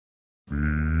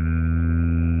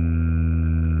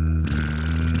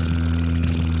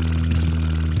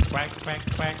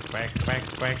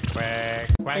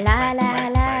La la la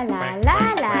la la la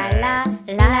la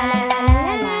la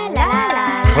la la.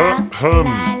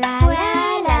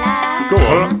 Go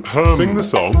on, sing the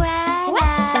song.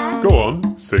 Go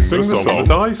on, sing the song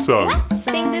that I sung.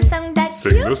 Sing the song that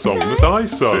Sing the song that I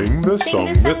sung. Sing the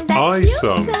song that I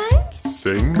sung.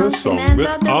 Sing the song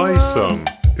that I sung.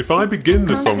 If I begin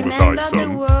the song that I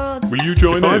sung, will you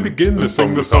join in? If I begin to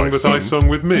sing the song that I sung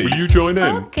with me, will you join in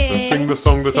and sing the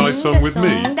song that I sung with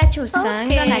me? That you sung,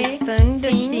 then I sing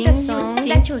the song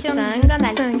that you sung, then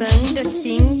I sing the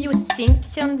thing you think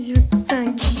you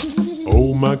sing.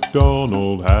 Oh,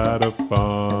 MacDonald had a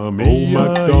farm. Oh,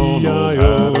 MacDonald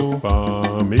had a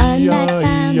farm.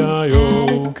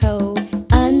 E-I-E-I-O.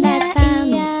 On that farm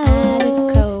he had a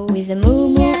cow, with a moo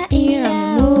moo here and a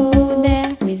moo moo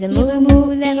there, with a moo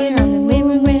moo there and a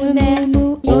moo moo there.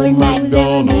 Old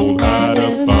MacDonald had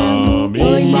a farm.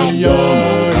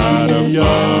 E-I-E-I-O. Had a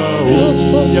farm.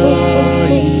 E-I-E-I-O.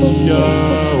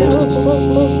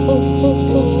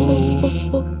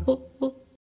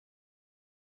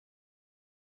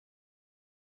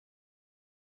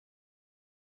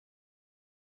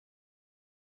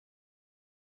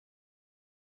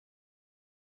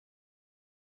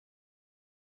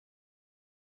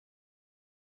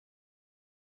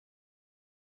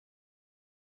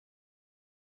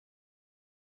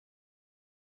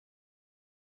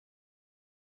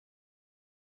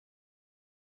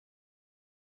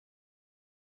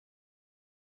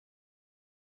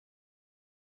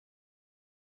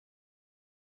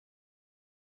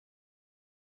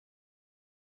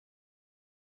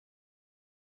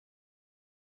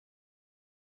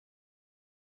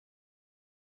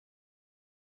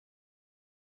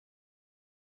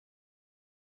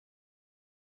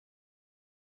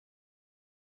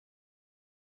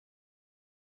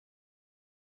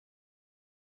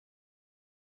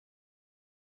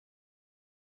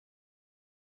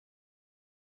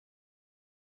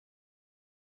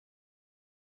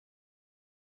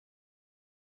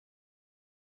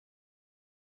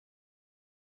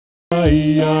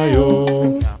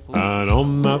 E-I-E-I-O. And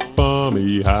on that farm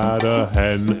he had a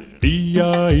hen.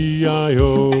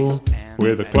 E-I-E-I-O.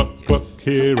 With a cluck cluck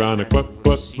here and a cluck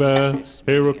cluck there.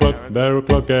 Here a cluck, there a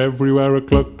cluck, everywhere a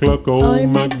cluck cluck. Old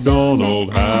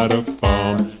MacDonald had a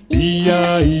farm.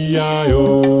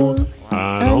 E-I-E-I-O.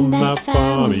 And on that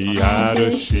farm he had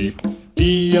a sheep.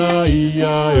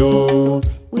 E-I-E-I-O.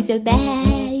 With a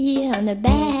bear here and a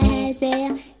bear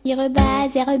there. Il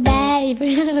rebase, il rebat, il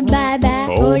rebaba.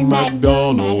 Old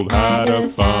MacDonald had a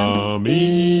farm.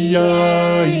 E-I-E-I-O.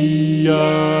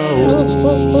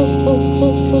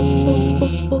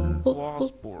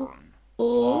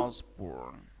 Was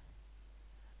born.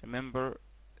 Remember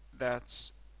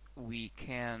that we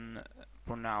can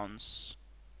pronounce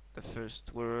the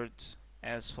first word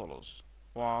as follows: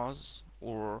 was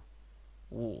or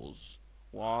was.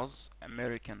 Was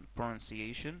American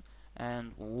pronunciation,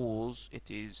 and was, it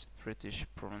is British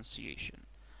pronunciation.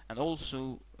 And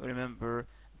also remember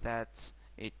that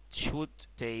it should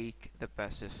take the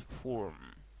passive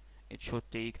form. It should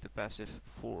take the passive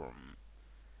form.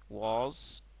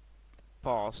 Was,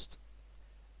 past,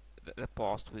 the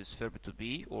past with verb to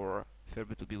be, or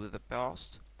verb to be with the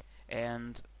past.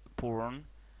 And born,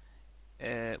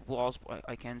 was,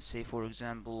 I can say, for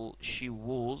example, she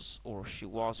was, or she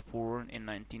was born in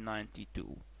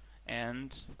 1992.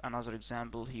 And another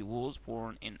example, he was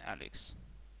born in Alex.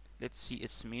 Let's see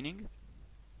its meaning.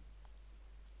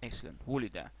 Excellent.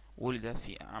 ولد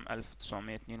في عام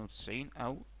 1992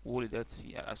 أو ولدت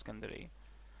في الإسكندرية.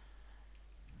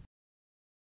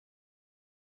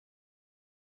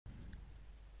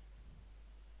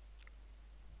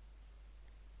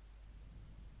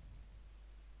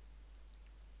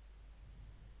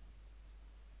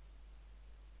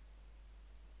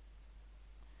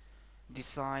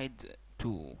 Decide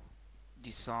to.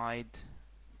 Decide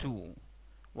to.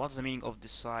 What's the meaning of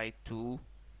decide to?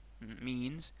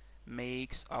 Means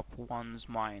makes up one's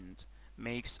mind.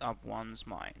 Makes up one's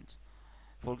mind.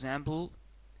 For example,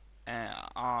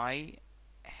 I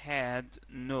had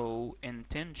no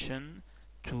intention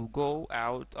to go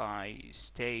out. I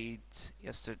stayed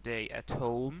yesterday at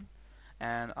home,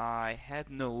 and I had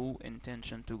no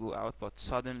intention to go out, but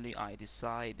suddenly I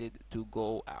decided to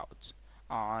go out.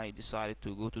 I decided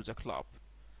to go to the club.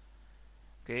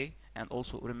 Okay, and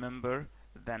also remember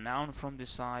the noun from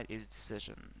decide is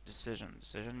decision.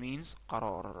 Decision means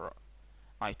قرار.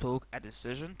 I took a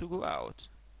decision to go out.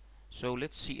 So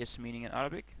let's see its meaning in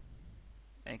Arabic.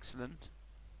 Excellent.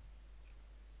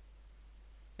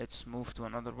 Let's move to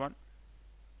another one.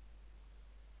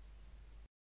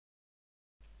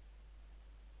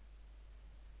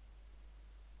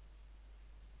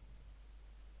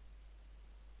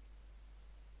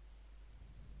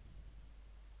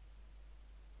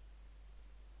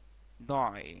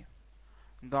 die,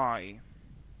 die,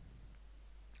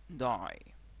 die.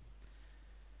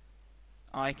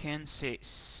 I can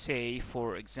say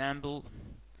for example,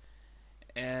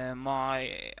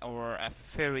 my or a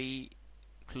very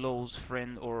close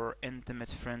friend or intimate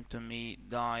friend to me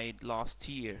died last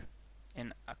year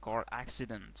in a car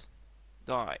accident.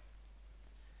 Die.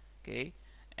 Okay,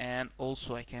 and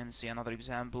also I can say another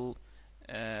example.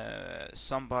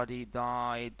 Somebody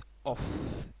died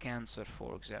of cancer,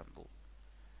 for example.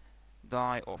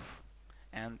 Die of.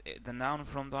 And the noun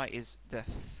from die is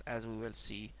death, as we will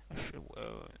see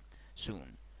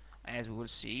soon. As we will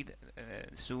see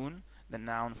soon, the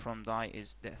noun from die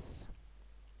is death.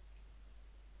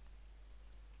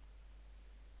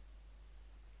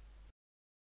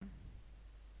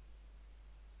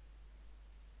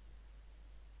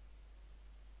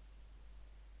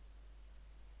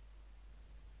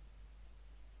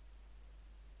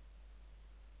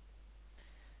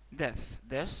 Death.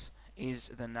 Death is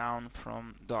the noun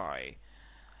from die.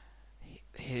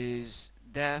 His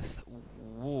death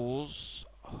was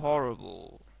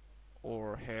horrible,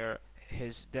 or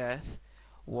his death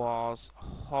was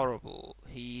horrible.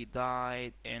 He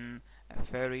died in a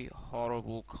very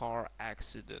horrible car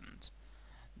accident.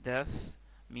 Death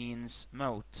means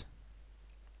موت.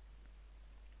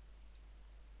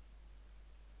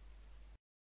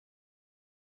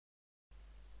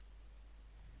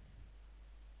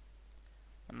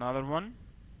 Another one.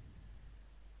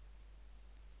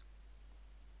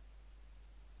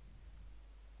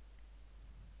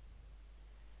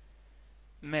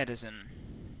 Medicine.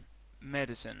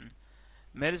 Medicine.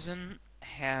 Medicine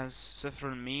has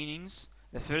several meanings.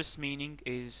 The first meaning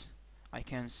is I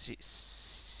can say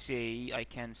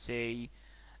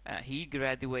he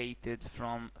graduated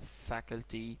from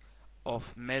faculty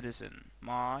of medicine.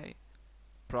 My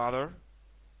brother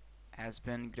has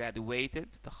been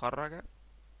graduated تخرج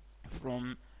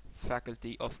from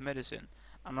faculty of medicine.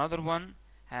 Another one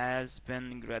has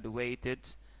been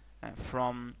graduated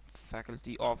from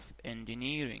faculty of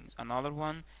engineering. Another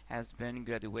one has been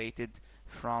graduated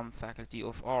from faculty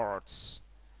of arts.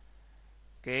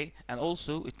 Okay, and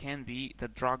also it can be the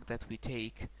drug that we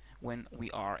take when we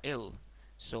are ill.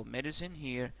 So medicine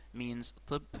here means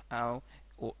طب أو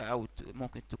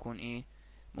ممكن تكون إيه؟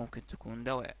 ممكن تكون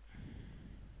دواء.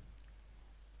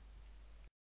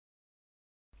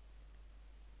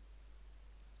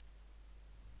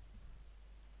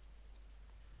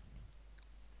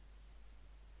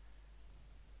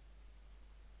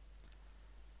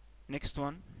 Next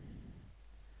one,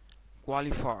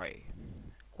 qualify.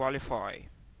 Qualify.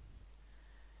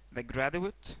 The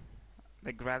graduate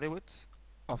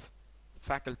of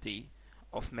faculty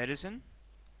of medicine,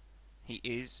 he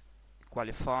is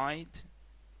qualified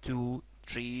to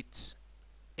treat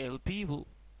ill people.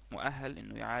 مؤهل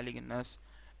إنه يعالج الناس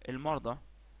المرضى.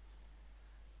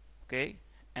 Okay,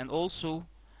 and also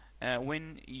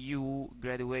when you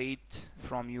graduate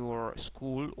from your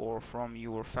school or from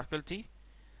your faculty,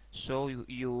 so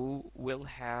you will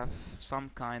have some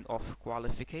kind of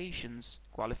qualifications.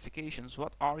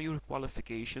 What are your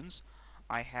qualifications?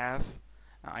 I have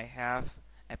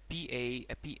a PA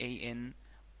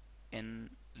in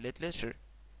literature.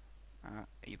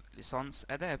 ليسانس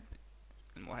آداب.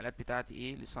 المؤهلات بتاعتي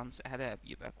ايه؟ ليسانس آداب.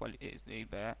 يبقى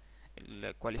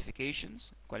ال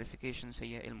qualifications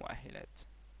هي المؤهلات.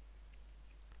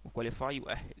 وqualify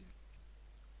يؤهل.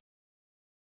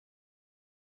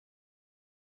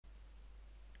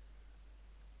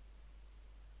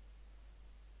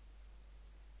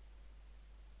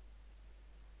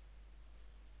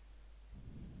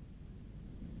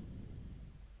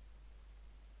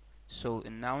 So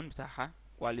النون بتاعها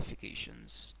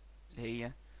qualifications اللي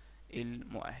هي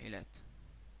المؤهلات.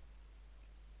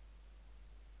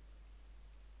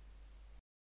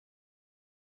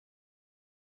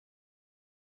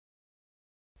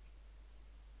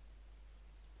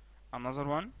 Another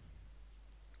one,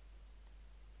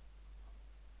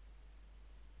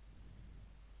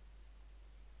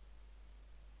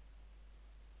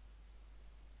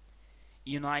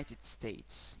 United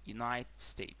States.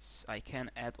 I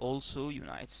can add also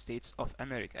United States of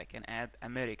America. I can add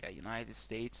America. United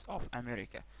States of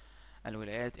America.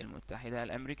 الولايات المتحدة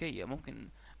الأمريكية. ممكن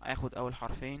اخد اول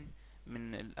حرفين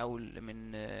من الاول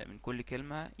من كل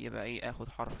كلمة، يبقى ايه؟ اخد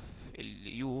حرف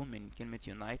اليو من كلمة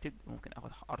United، ممكن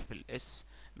اخد حرف الاس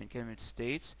من كلمة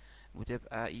States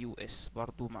وتبقى US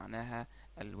برضو معناها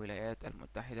الولايات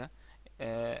المتحدة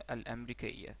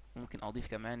الأمريكية. ممكن أضيف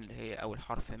كمان اللي هي أول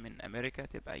حرف من أمريكا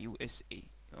تبقى USA.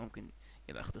 ممكن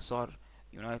يبقى اختصار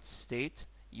United States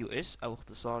US أو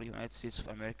اختصار United States of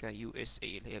America USA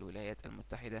اللي هي الولايات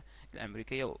المتحدة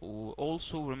الأمريكية. و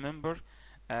also remember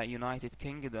United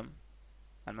Kingdom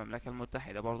المملكة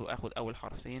المتحدة، برضو اخد اول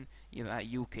حرفين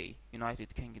يبقى UK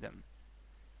United Kingdom.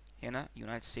 هنا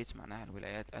United States معناها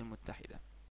الولايات المتحدة.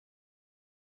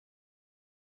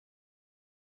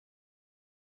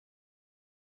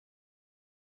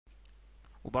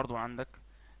 وبرضو عندك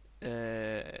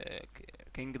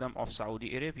Kingdom of Saudi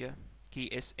Arabia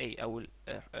KSA أول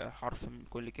حرف من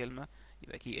كل كلمة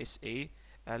يبقى KSA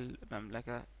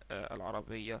المملكة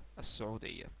العربية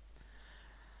السعودية.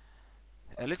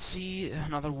 Let's see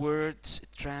another word.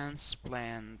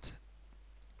 Transplant.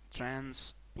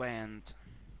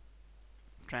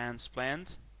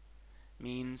 Transplant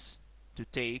means to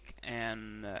take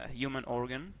an human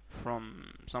organ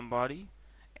from somebody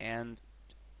and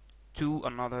to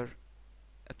another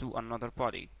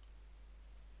body.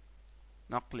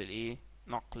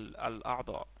 نقل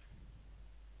الأعضاء.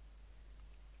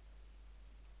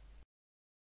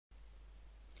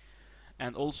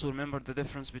 And also remember the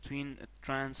difference between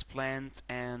transplant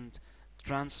and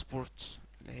transport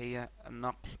اللي هي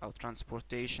النقل أو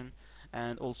transportation.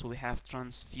 And also we have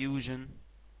transfusion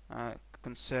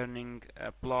concerning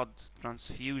blood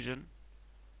transfusion,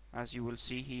 as you will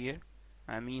see here,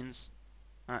 means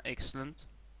excellent.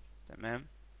 تمام.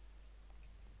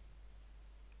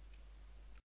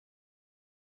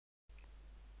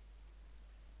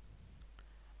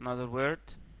 Another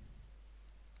word.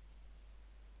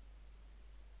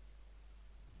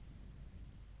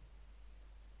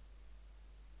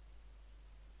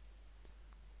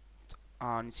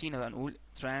 نسينا بقى نقول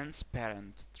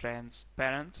transparent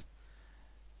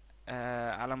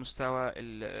على مستوى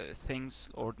ال things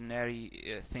ordinary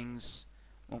things.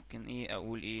 ممكن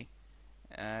اقول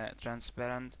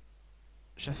transparent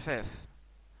شفاف.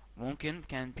 ممكن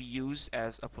can be used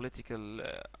as a political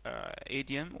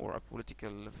idiom or a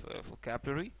political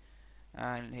vocabulary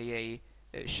اللي هي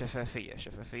الشفافية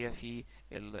في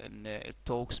ال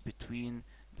talks between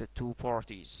the two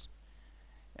parties.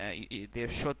 There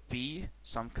should be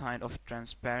some kind of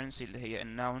transparency اللي هي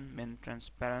النون من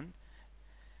transparent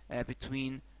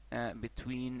between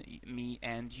me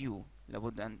and you.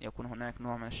 لابد أن يكون هناك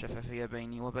نوع من الشفافية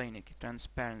بيني وبينك.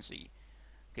 transparency.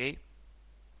 okay.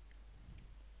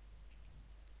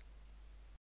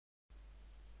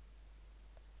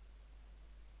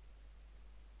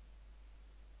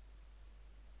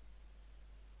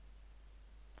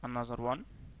 another one.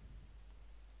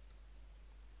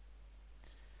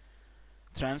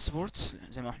 transport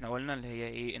زي ما احنا قلنا اللي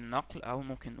هي النقل، او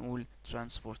ممكن نقول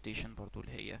transportation برضو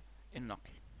اللي هي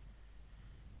النقل.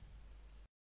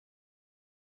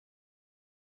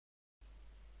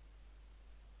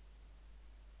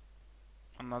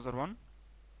 another one.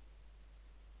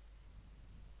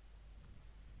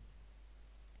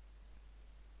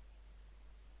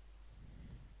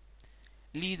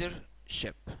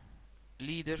 leadership.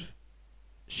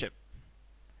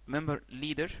 Remember,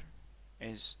 leader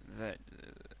is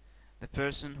the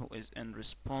person who is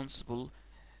responsible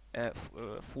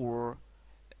for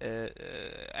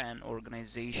an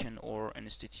organization or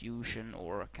institution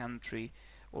or a country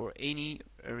or any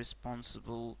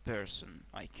responsible person.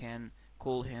 I can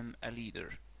call him a leader.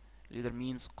 Leader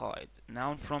means قائد.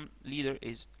 Noun from leader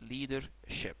is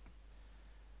leadership.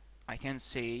 I can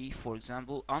say, for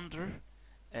example, under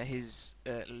his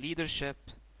leadership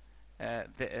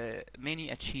many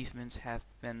achievements have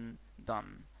been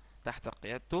done. تحت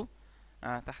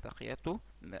قيادته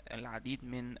العديد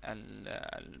من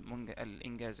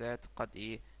الإنجازات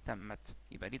قد تمت.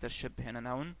 يبقى leadership هنا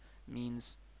noun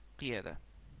means قيادة.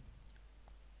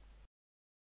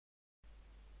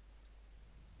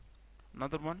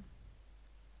 another one.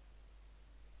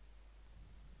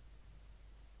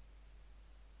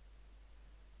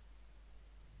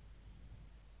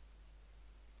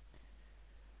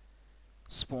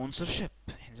 sponsorship.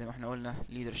 زي ما احنا قلنا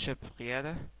leadership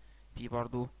قيادة، في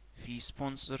برضو في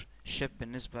sponsorship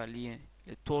بالنسبة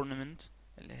للتورنمنت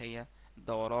اللي هي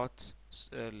الدورات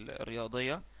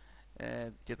الرياضية.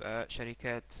 بتبقى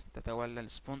شركات تتولى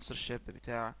السبونسرشيب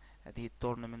بتاع هذه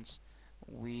التورنمنتس،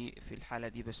 وفي الحالة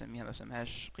دي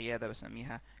بسميهاش قيادة،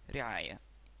 بسميها رعاية.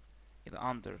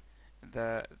 يبقى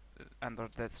under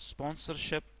the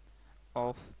sponsorship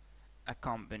of a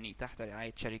company، تحت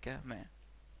رعاية شركة ما.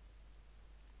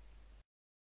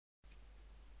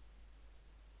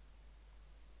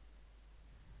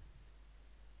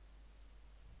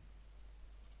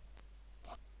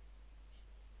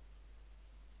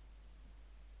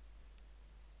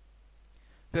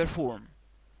 perform.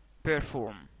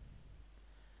 Perform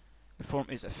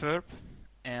is a verb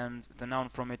and the noun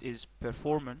from it is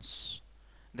performance.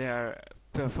 their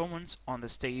performance on the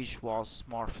stage was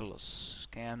marvelous.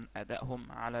 كان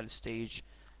أدائهم على الستيج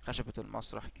خشبة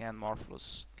المسرح كان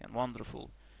marvelous كان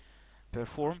wonderful.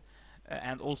 Perform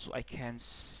and also I can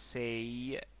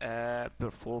say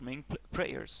performing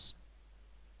prayers.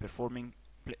 Performing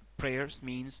prayers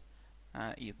means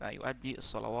يبقى يؤدي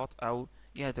الصلوات أو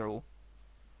يدعو.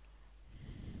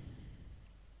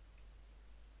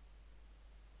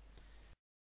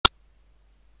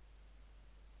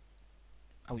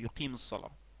 أو يقيم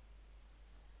الصلاة.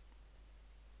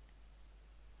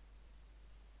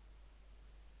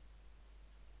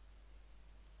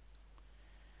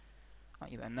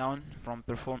 يبقى noun from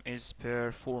perform is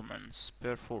performance.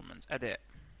 performance أداء.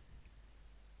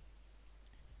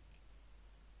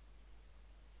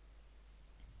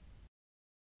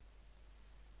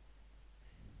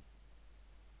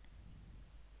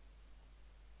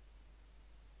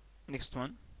 Next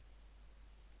one.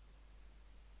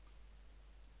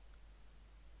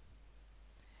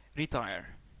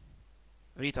 Retire.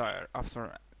 Retire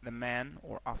after the man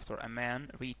or after a man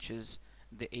reaches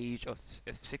the age of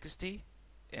 60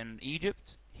 in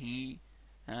Egypt, he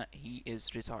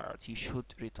is retired. He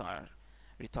should retire.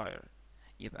 Retire.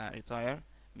 يبقى retire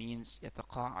means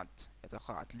يتقاعد.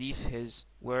 يتقاعد. Leave his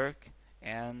work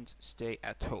and stay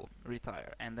at home.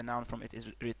 Retire. And the noun from it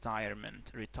is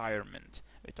retirement. Retirement.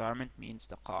 Retirement means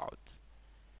تقاعد.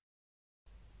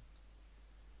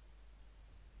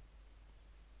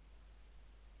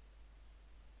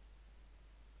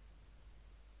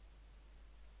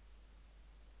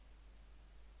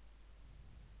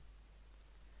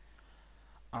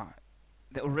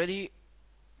 They already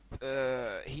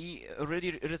he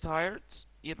already retired.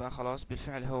 يبقى خلاص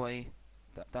بالفعل هو ايه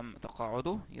تم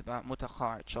تقاعده. يبقى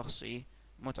متقاعد. شخص ايه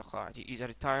متقاعد. He is a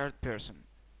retired person.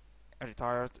 A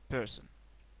retired person.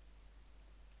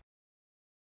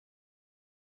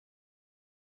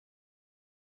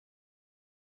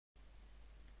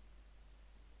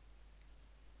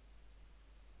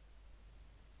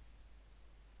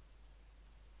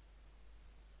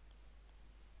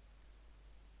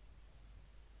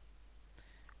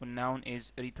 والnoun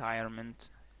is retirement.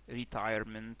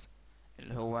 retirement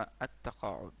اللي هو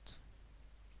التقاعد.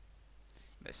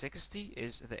 But 60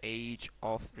 is the age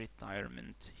of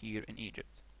retirement here in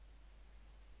Egypt.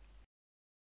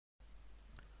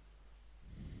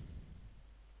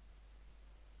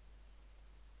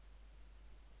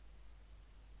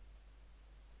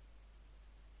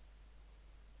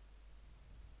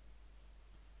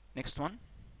 Next one.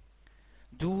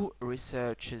 Do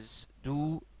researches.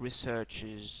 Do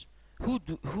researches.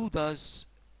 Who does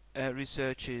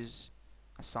researches?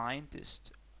 A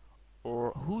scientist.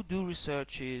 Or who do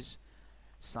researches?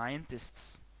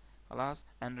 Scientists. خلاص.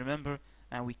 And remember,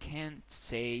 we can't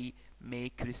say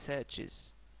make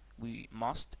researches. We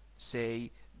must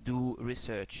say do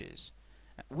researches.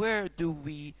 Where do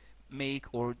we make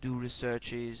or do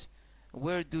researches?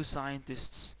 Where do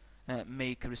scientists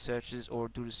make researches or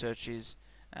do researches?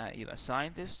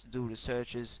 Scientists do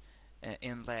researches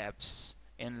in labs,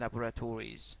 in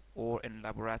laboratories, or in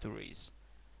laboratories.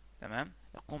 تمام؟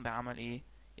 يقوم بعمل إيه؟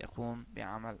 يقوم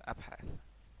بعمل أبحاث.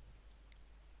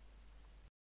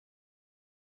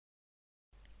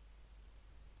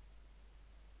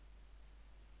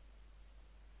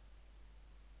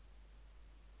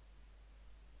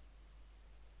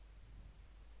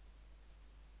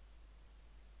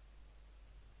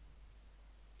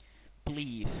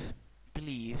 Belief.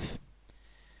 Belief.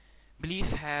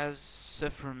 Belief has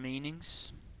several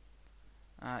meanings.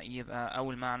 يبقى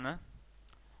أول معنى,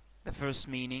 the first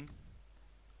meaning,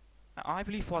 I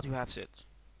believe what you have said.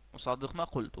 أصدق ما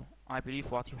قلته. I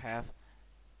believe what you have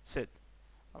said.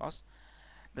 خلاص.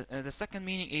 The second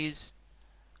meaning is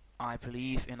I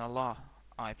believe in Allah.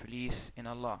 I believe in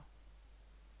Allah.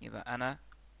 يبقى أنا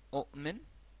أؤمن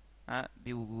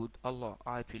بوجود الله.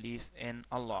 I believe in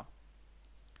Allah.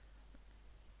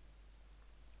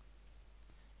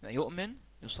 يؤمن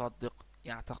يصدق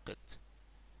يعتقد.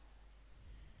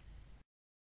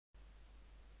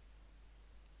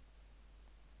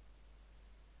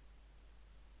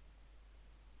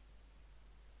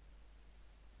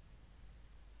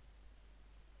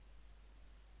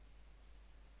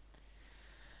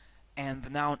 And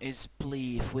the noun is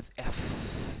believe with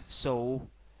F. So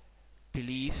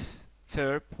believe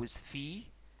verb with في,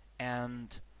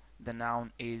 and the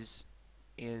noun is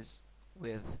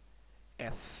with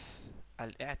F.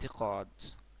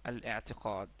 الاعتقاد.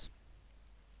 الاعتقاد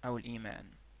أو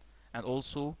الإيمان. And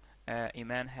also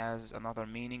إيمان has another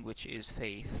meaning which is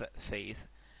faith. Faith.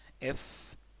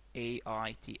 Faith.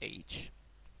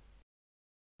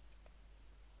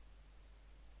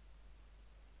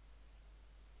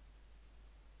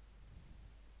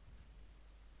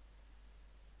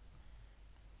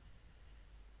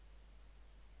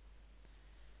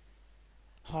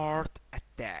 heart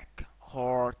attack.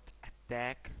 heart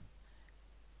attack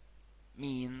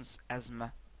means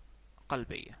أزمة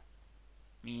قلبية.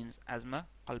 means أزمة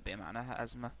قلبية، معناها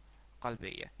أزمة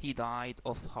قلبية. he died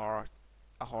of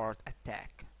a heart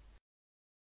attack.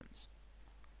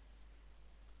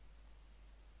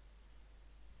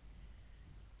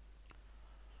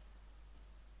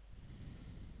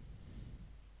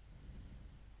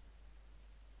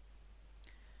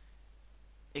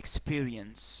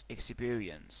 experience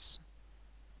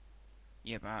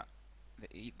يبقى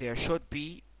there should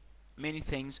be many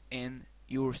things in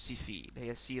your CV اللي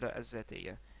هي السيرة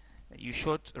الذاتية. you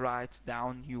should write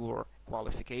down your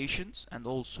qualifications, and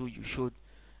also you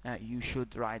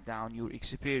should write down your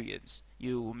experience.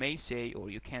 You may say, or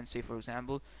you can say, for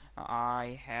example,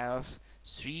 I have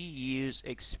 3 years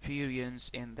experience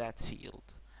in that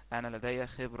field. أنا لدي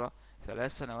خبرة 3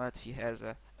 سنوات في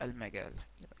هذا المجال.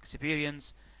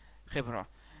 experience خبرة.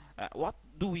 What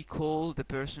do we call the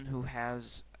person who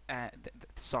has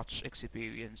such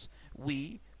experience?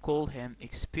 We call him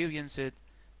experienced.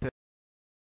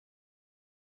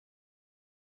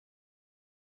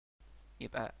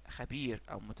 يبقى خبير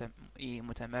أو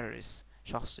متمرس،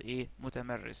 شخص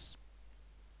متمرس.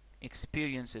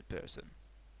 experienced person.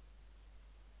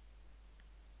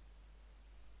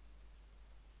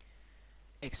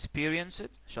 experienced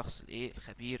شخص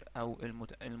الخبير أو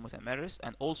المتمرس.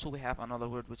 and also we have another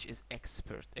word which is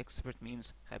expert. expert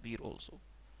means خبير also.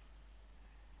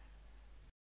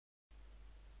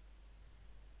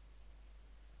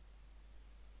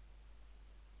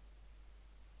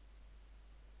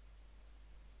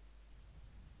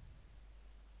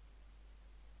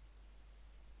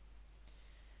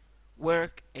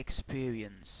 work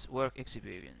experience. work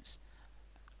experience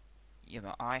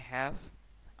يبقى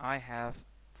I have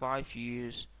 5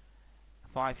 years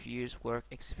work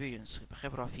experience.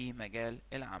 خبرة في مجال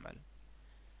العمل.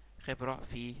 خبرة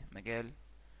في مجال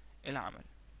العمل.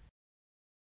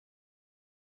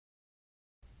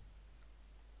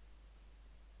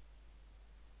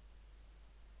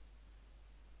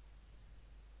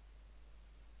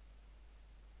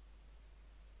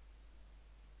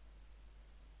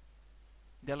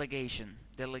 delegation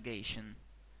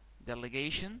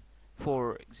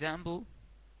for example,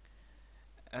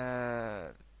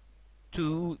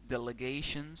 two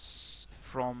delegations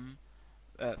from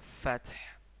Fatah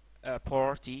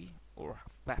party or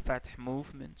Fatah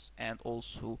movement, and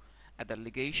also a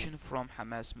delegation from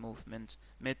Hamas movement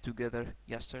met together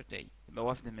yesterday. يبقى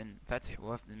وفد من فتح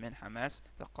ووفد من حماس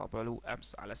تقابلوا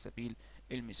أمس على سبيل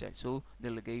المثال. so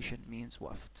delegation means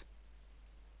وفد.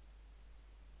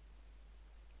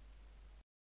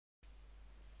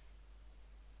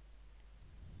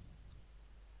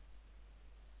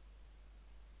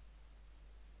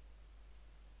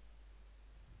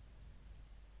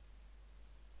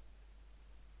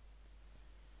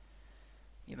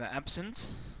 يبقى absent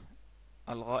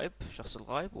الغائب، شخص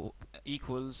الغائب، و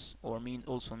equals or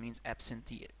also means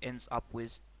absentee, ends up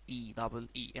with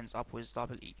ends up with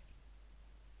double E.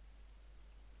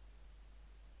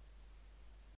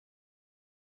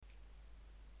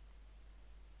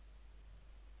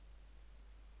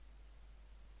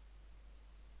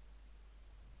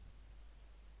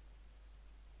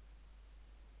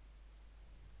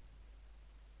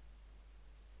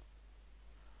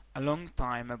 A long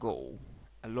time ago.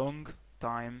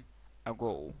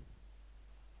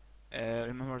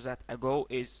 Remember that ago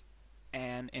is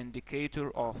an indicator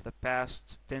of the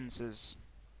past tenses.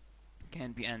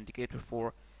 Can be an indicator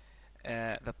for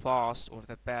the past or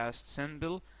the past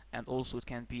simple, and also it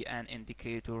can be an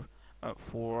indicator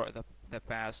for the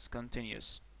past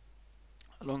continuous.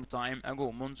 A long time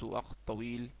ago منذ وقت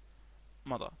طويل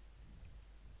مضى.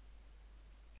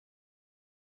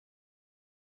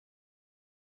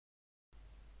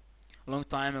 A long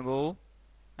time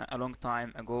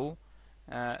ago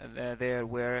there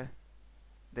were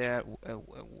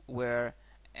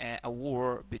a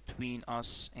war between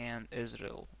us and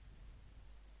Israel.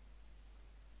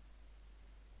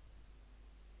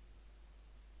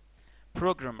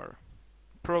 programmer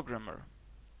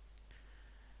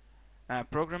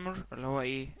اللي هو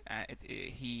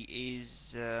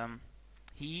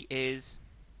he is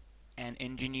an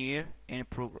engineer in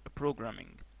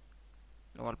programming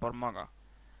اللي هو البرمجة.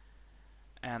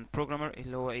 and programmer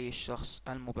اللي هو الشخص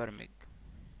المبرمج.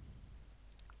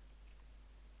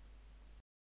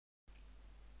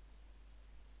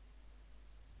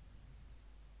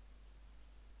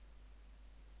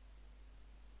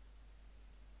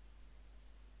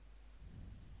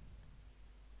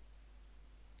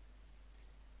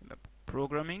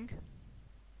 programming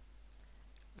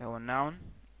اللي هو noun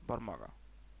برمجة.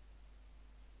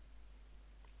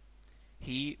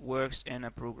 he works in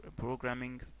a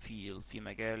programming field في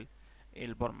مجال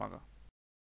البرمجة.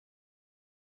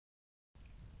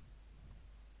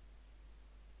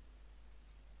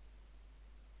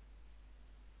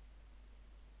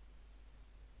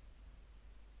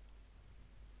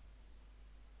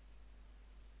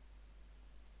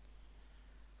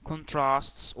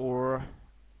 Contrasts or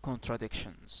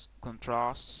contradictions.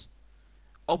 Contrasts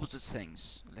opposite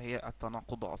things اللي هي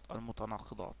التناقضات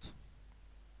المتناقضات.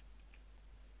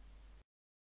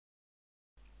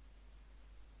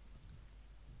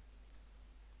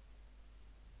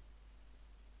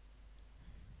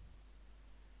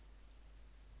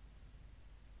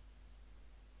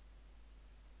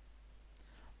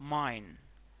 Mine.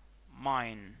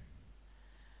 Mine.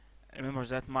 Remember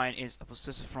that mine is a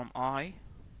possessive from I,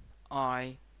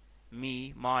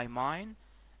 me, my, mine,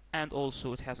 and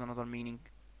also it has another meaning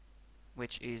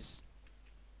which is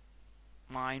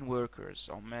mine workers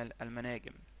عمال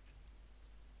المناجم.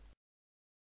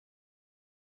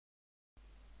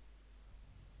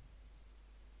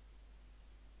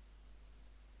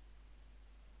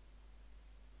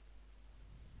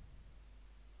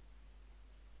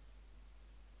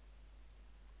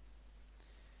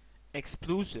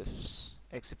 Explosives.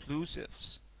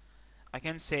 Explosives. I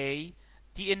can say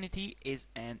TNT is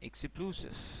an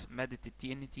explosive. مادة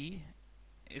TNT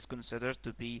is considered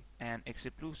to be an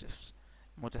explosive.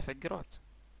 متفجرات.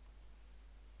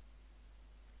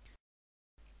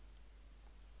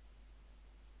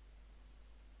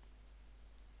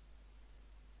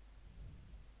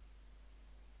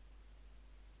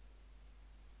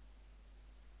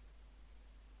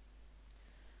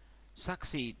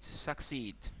 Succeed.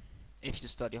 Succeed. If you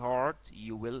study hard,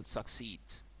 you will succeed.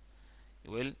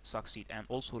 You will succeed. And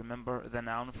also remember the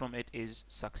noun from it is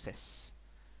success.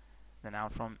 The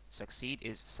noun from succeed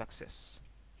is success.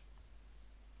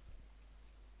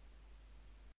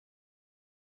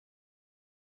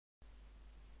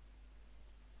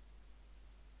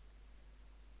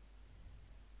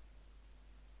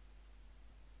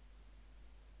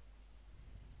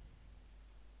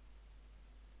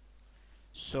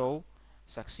 So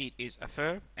succeed is a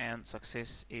verb and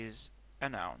success is a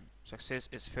noun. Success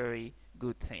is very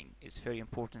good thing. It's very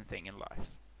important thing in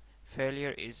life.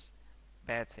 Failure is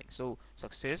bad thing. So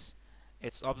success,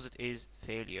 its opposite is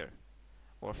failure,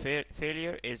 or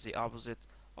failure is the opposite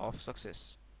of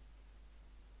success.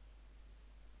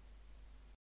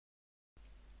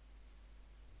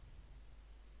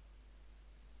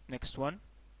 Next one.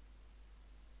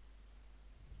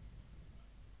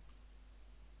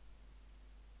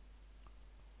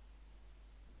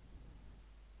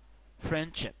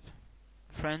 Friendship.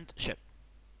 Friendship.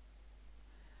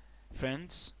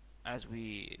 Friends, as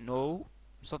we know,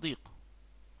 صديق.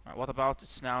 What about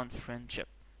its noun friendship?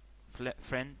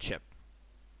 Friendship.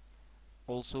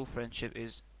 Also, friendship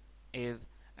is a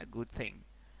good thing,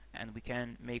 and we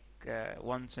can make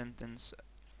one sentence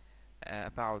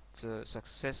about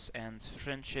success and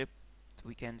friendship.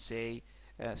 We can say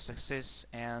success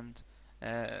and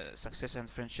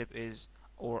friendship is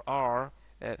or are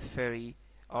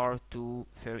two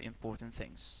very important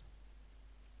things.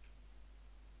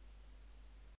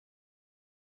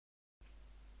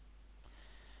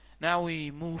 Now we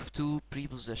move to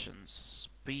prepositions.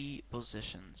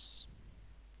 Prepositions.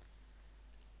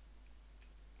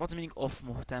 What's the meaning of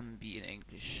مهتم بي in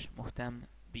English? مهتم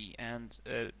بي. And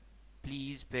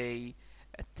please pay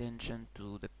attention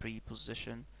to the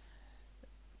preposition.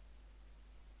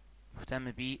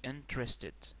 مهتم بي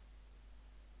interested.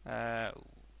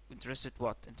 Interested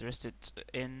what? Interested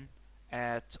in,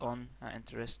 at, on,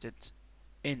 interested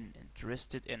in.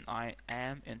 Interested in. I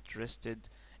am interested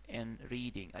in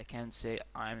reading. I can't say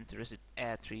I'm interested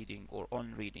at reading or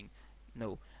on reading.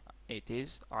 No, it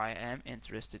is I am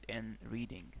interested in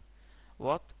reading.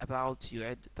 What about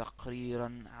يعد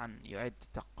تقريرا عن? يعد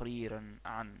تقريرا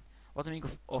عن. What the meaning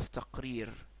of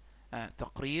تقرير?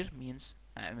 تقرير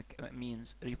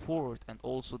means report, and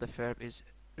also the verb is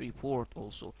report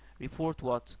also. Report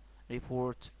what?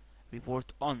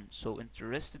 Report on. So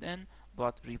interested in,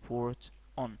 but report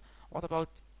on. What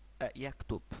about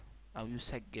يكتب أو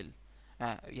يسجل?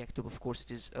 يكتب, of course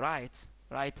it is write.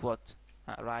 Write what?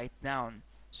 Write down.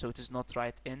 So it is not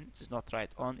write in, it is not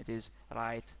write on, it is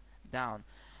write down.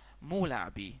 مولع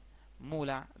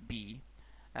بي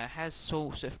has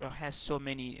so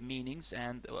many meanings,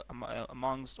 and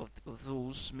amongst of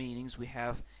those meanings we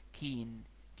have keen.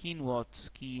 Keen what?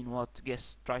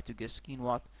 Guess. Try to guess. Keen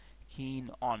what? Keen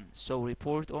on. So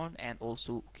report on and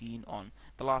also keen on.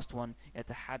 The last one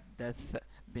يتحدث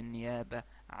بالنيابة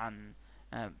عن.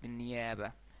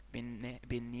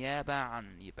 بالنيابة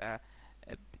عن يبقى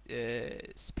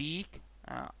speak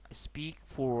speak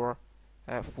for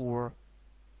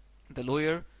the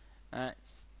lawyer.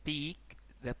 Speak,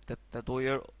 the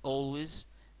lawyer always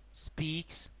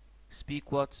speak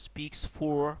what speaks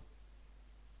for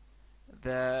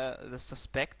the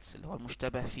suspect اللي هو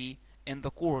المشتبه فيه in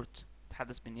the court،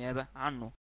 تحدث بالنيابة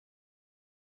عنه.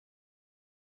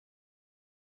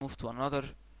 Move to another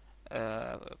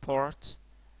part.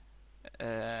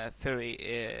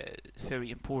 Very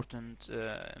important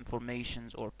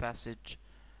informations or passage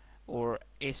or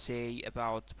essay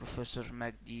about Professor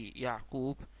Magdi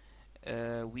Yaqub.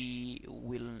 We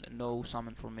will know some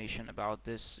information about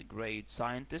this great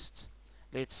scientist.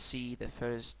 Let's see the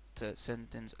first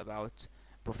sentence about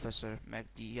Professor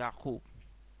Magdi Yaqub.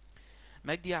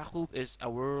 Magdi Yaqub is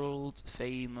a world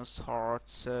famous heart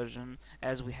surgeon.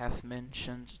 As we have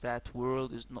mentioned, that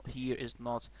world is not here is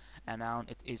not a noun,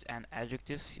 it is an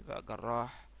adjective. يبقى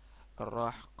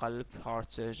جراح قلب,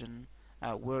 heart surgeon,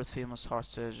 world famous heart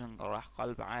surgeon, جراح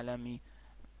قلب عالمي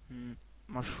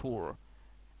مشهور.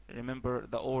 Remember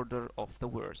the order of the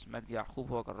words. مجدي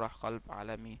يعقوب هو جراح قلب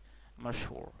عالمي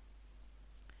مشهور.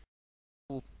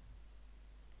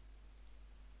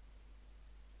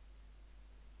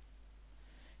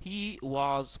 He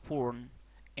was born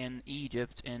in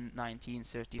Egypt in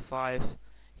 1935.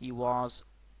 He was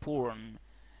born.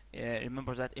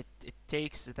 Remember that it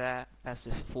takes the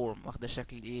passive form. واخده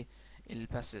شكل ايه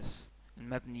الباسيف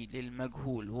المبني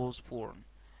للمجهول. was born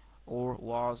or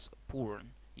was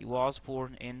born. He was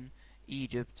born in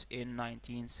Egypt in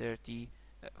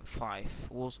 1935.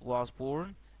 was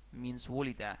born means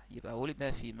ولد. يبقى ولد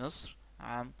في مصر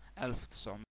عام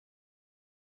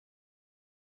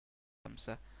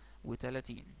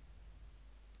 1935.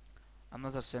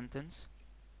 Another sentence.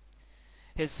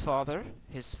 His father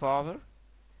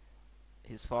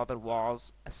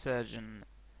was a surgeon.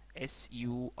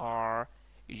 S-U-R-G-E-O-N.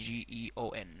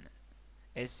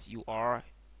 S-U-R-G-E-O-N.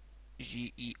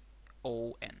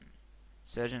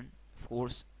 Surgeon, of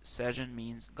course, surgeon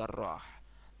means جراح.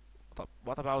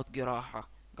 What about جراحة?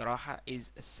 جراحة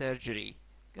is a surgery.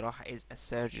 جراحة is a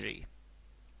surgery.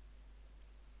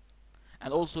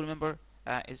 And also remember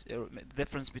the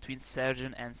difference between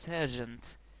surgeon and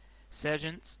sergeant.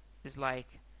 Sergeant is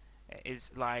like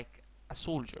a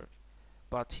soldier,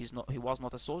 but he was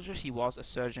not a soldier, he was a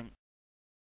surgeon.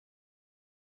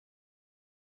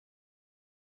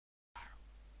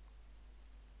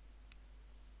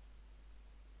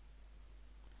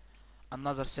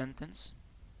 Another sentence,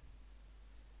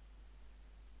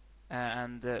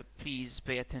 and please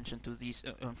pay attention to this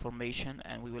information,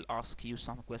 and we will ask you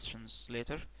some questions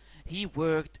later. He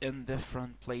worked in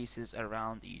different places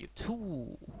around Egypt.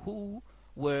 Who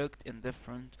worked in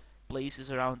different places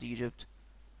around Egypt?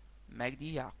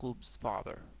 Magdi Yaqub's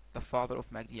father, the father of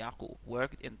Magdi Yaqub,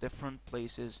 worked in different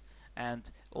places.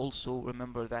 And also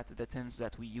remember that the tense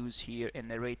that we use here in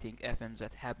narrating events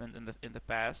that happened in the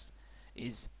past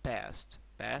is past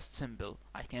simple.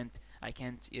 I can't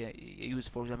use,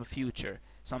 for example, future,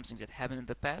 something that happened in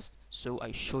the past, so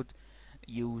I should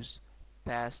use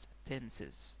past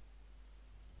tenses.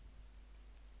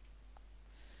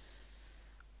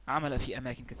 عمل في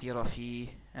أماكن كثيرة في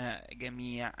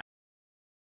جميع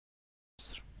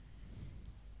مصر.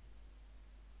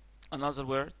 Another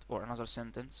word or another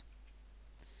sentence.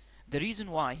 The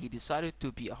reason why he decided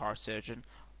to be a heart surgeon.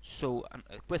 So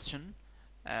a question.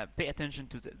 Pay attention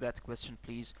to that question,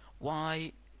 please.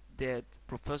 Why did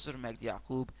Professor Magdi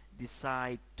Yaqub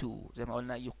decide to, زي ما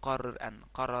قلنا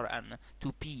قرر أن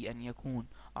to be أن يكون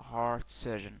a heart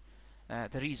surgeon.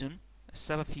 The reason,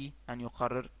 السبب في أن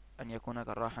يقرر أن يكون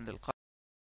جراحا للقلب.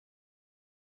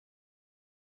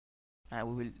 We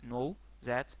will know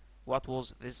that what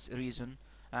was this reason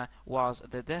was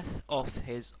the death of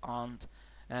his aunt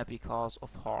because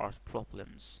of heart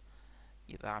problems.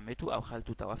 يبقى عمته أو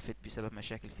خالته توفت بسبب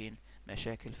مشاكل فين؟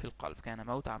 مشاكل في القلب. كان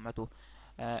موت عمته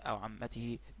أو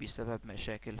عمته بسبب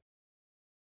مشاكل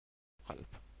في القلب.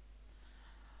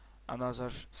 Another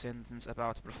sentence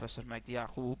about Professor Magdi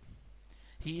Yaqub.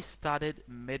 He studied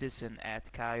medicine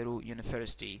at Cairo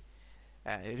University.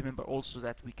 Remember also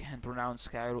that we can pronounce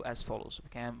Cairo as follows. We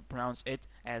can pronounce it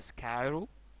as Cairo,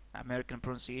 American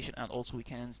pronunciation, and also we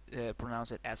can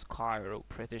pronounce it as Cairo,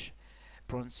 British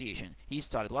pronunciation. He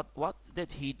studied. What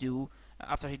did he do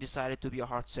after he decided to be a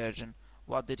heart surgeon?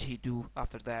 What did he do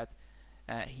after that?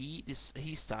 He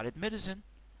studied medicine.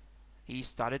 He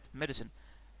studied medicine.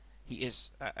 He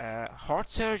is a heart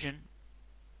surgeon.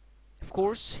 Of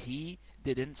course, he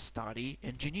didn't study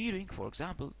engineering, for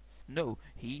example. No,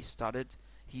 he studied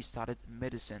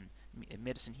medicine.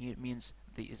 Medicine here means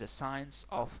the science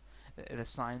of the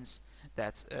science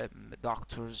that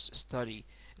doctors study,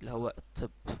 اللي هو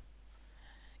الطب.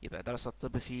 يبقى درس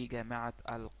الطب في جامعة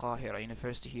القاهرة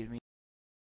University here.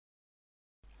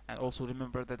 And also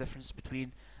remember the difference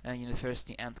between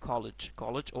university and college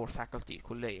or faculty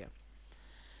كلية.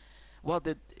 What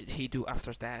did he do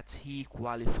after that? He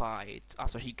qualified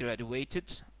after he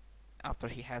graduated, after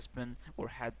he has been or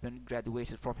had been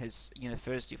graduated from his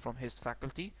university, from his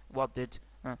faculty. What did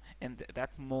in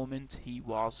that moment he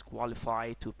was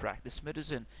qualified to practice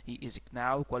medicine. He is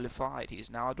now qualified. He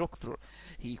is now a doctor.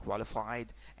 He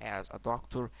qualified as a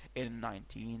doctor in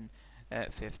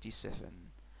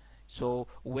 1957. So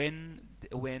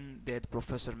when did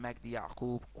Professor Magdi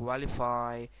Yaqub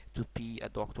qualify to be a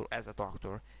doctor as a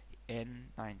doctor?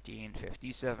 In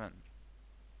 1957.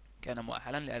 كان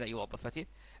مؤهلا لأداء وظيفته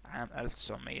عام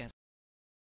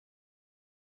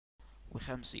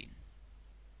 1950.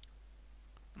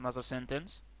 Another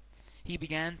sentence. He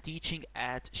began teaching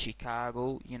at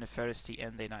Chicago University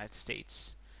in the United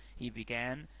States. He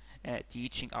began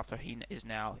teaching after he is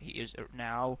now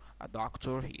a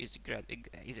doctor. He is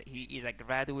a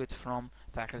graduate from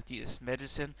Faculty of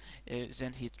Medicine.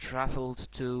 Then he traveled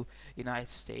to United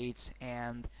States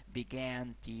and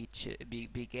began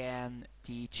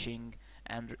teaching.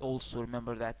 And also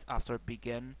remember that after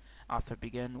begin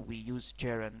we use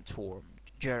gerund form.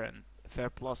 Gerund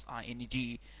verb plus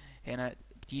ing. And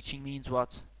teaching means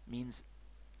what? Means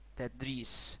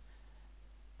تدريس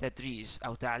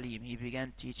أو تعليم. He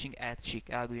began teaching at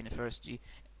Chicago University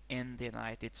in the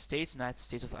United States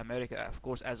of America. Of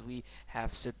course, as we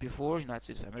have said before, United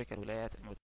States of America الولايات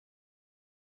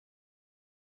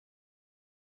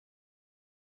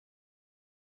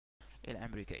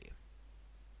الأمريكية.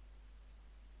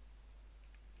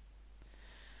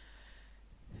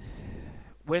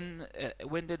 When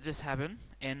did this happen?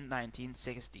 In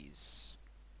 1960s.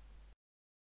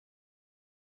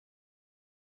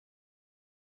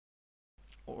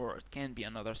 Or it can be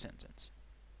another sentence.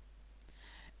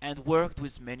 And worked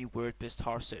with many word-based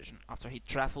heart surgeons. After he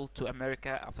traveled to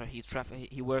America,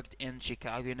 he worked in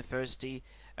Chicago University.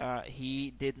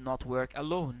 He did not work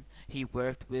alone. He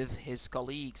worked with his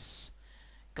colleagues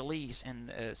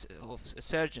and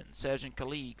surgeon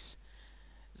colleagues,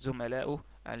 زملائه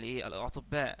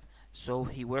الأطباء. So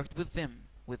he worked with them,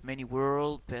 with many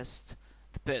world best,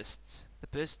 the best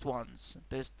ones,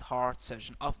 best heart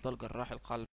surgeon, أفضل جراح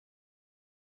القلب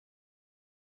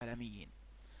العالميين.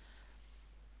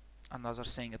 Another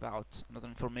piece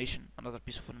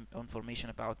of information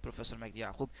about Professor Magdi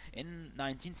Yaqub. In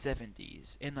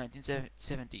 1970s,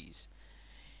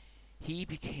 he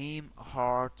became a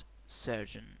heart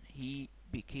surgeon.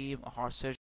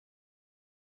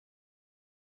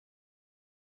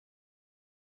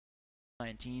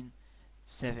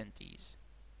 1970s.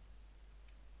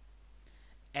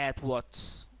 At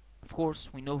what? Of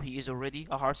course, we know he is already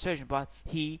a heart surgeon, but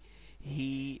he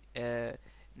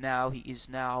is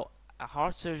now a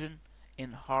heart surgeon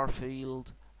in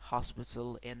Harfield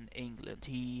Hospital in England.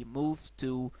 He moved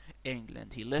to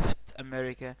England. He left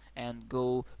America and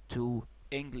go to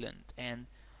England, and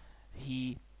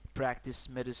he practiced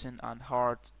medicine and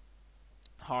heart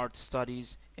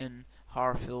studies in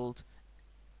Harfield.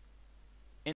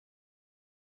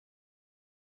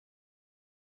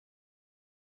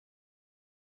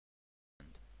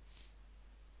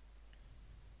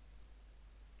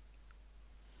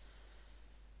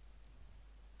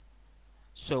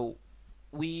 So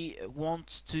we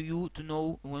want you to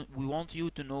know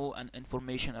an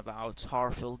information about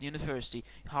Harfield University.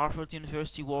 Harfield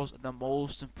University was the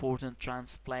most important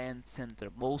transplant center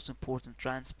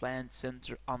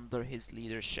under his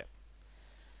leadership.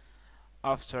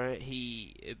 After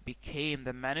he became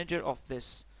the manager of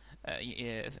this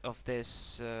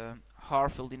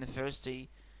Harfield University,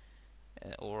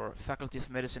 or Faculty of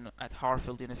Medicine at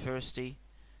Harfield University,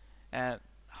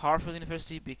 Harfield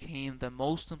University became the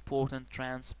most important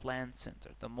transplant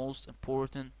center.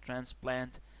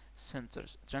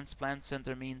 Transplant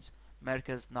center means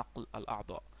مركز نقل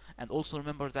الأعضاء. And also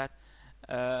remember that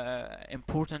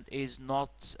important is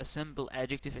not a simple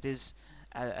adjective; it is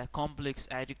a complex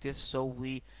adjective. So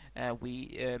we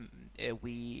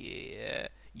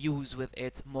use with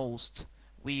it most.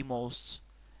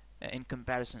 In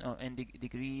comparison, or in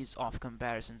degrees of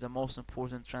comparison, the most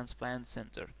important transplant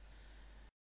center.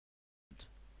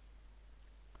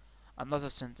 Another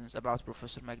sentence about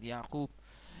Professor Magdi Yaqub.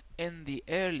 In the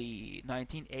early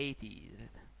 1980s,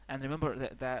 and remember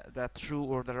the true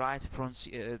or the right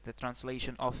the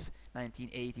translation of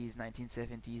 1980s,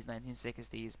 1970s,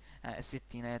 1960s,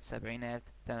 الستينات, السبعينات,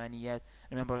 الثمانينات.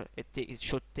 Remember, it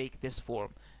should take this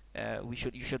form. You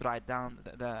should write down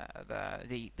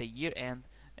the year, and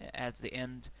at the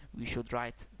end we should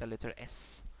write the letter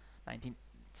S.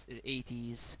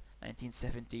 1980s,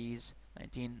 1970s,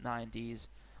 1990s.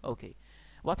 Okay,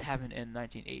 what happened in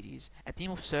 1980s? A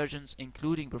team of surgeons,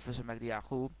 including Professor Magdi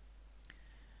Yaqub,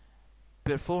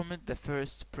 performed the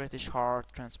first British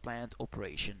heart transplant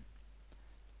operation.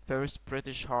 First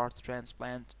British heart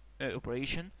transplant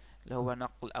operation اللي هو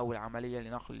نقل أو العملية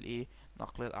لنقل الإيه؟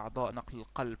 نقل الأعضاء، نقل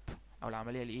القلب، أو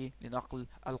العملية لإيه؟ لنقل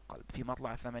القلب. في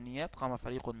مطلع الثمانينات قام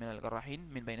فريق من الجراحين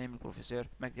من بينهم البروفيسور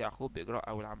مجدي يعقوب بإجراء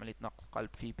أول عملية نقل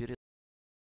قلب في بريطانيا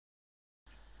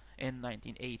in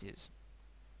 1980s.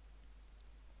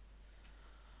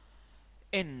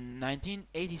 In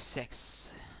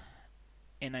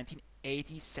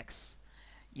 1986,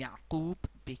 Yaqub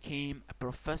became a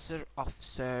professor of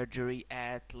surgery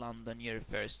at London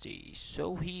University.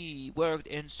 So he worked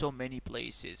in so many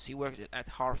places. He worked at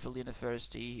Harvard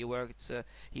University. He worked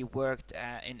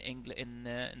in England, in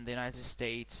the United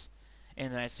States,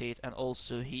 and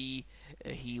also he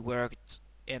worked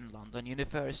in London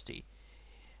University,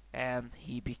 and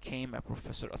he became a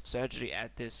professor of surgery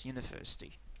at this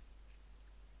university.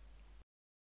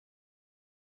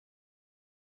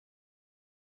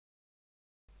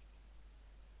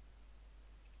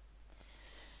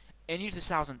 In year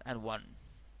 2001,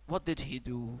 what did he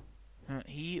do?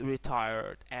 He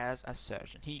retired as a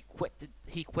surgeon. He quit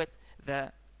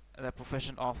the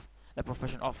profession of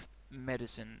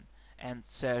medicine and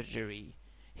surgery.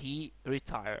 He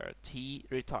retired. He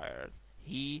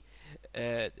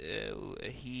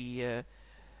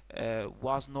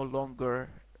was no longer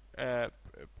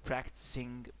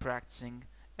practicing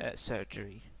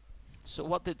surgery. So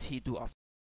what did he do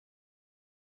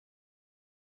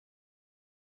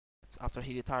after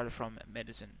he retired from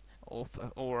medicine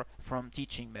or from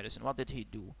teaching medicine? What did he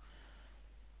do?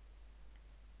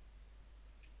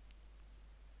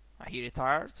 He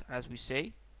retired, as we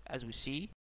see,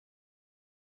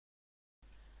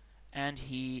 and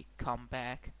he come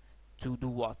back to do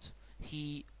what?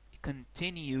 He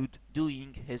continued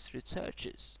doing his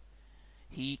researches.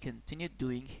 He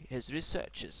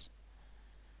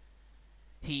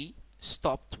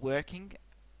stopped working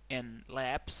in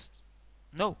labs.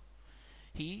 No,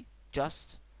 he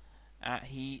just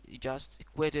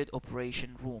quitted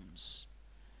operation rooms.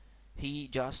 He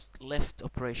just left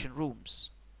operation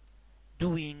rooms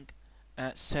doing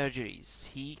surgeries.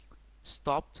 He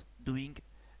stopped doing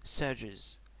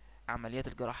surgeries, عمليات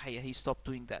الجراحية. He stopped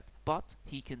doing that, but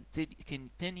he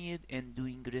continued in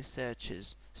doing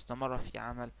researches. استمر في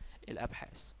عمل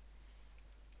الأبحاث.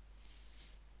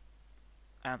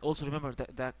 And also remember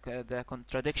the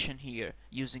contradiction here,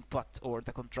 using but or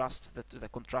the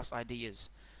contrast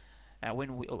ideas.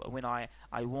 When I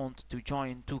want to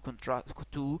join two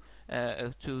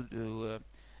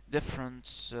different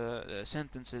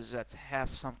sentences that have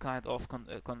some kind of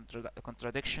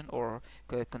contradiction or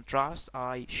contrast,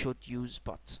 I should use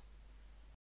but.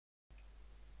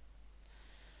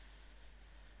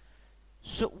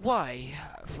 So why,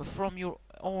 from your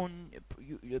own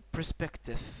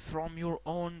perspective, from your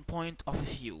own point of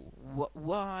view,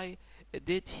 why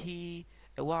did he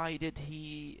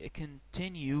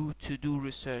continue to do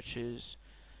researches?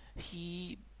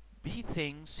 He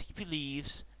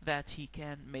believes that he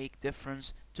can make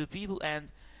difference to people,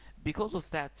 and because of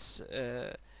that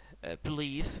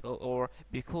belief, or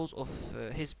because of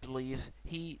his belief,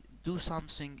 he do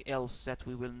something else that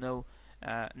we will know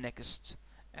next.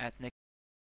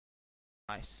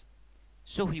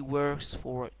 So he works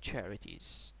for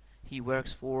charities.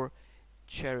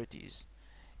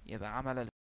 يبقى عمل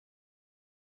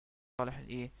صالح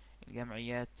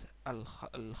الجمعيات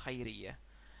الخيرية.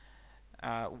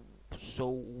 So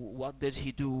what did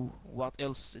he do? What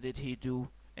else did he do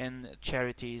in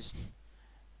charities?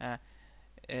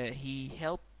 He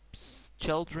helps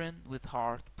children with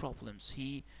heart problems.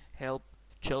 He helped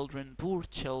poor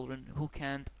children who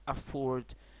can't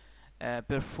afford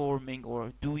performing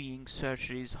or doing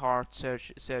surgeries,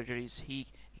 surgeries.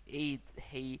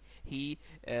 He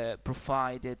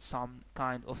provided some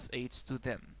kind of aids to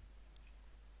them.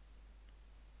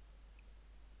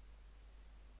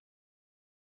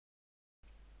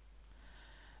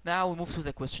 Now we move to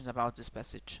the questions about this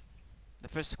passage. The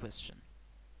first question: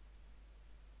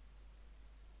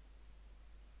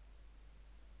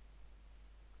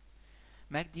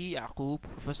 Magdi Yaqub,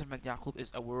 Professor Magdi Yaqub,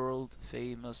 is a world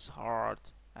famous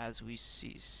heart, as we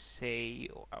say,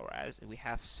 or as we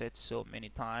have said so many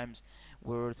times,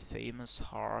 world famous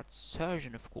heart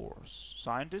surgeon, of course.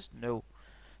 Scientist? No.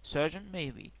 Surgeon?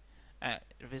 Maybe.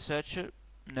 Researcher?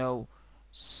 No.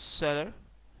 Seller?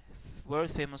 World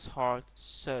famous heart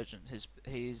surgeon. His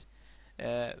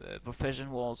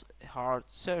profession was heart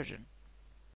surgeon.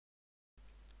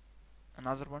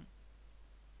 Another one?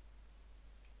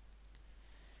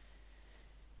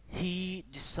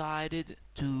 decided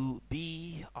to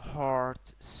be a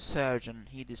heart surgeon.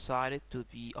 He decided to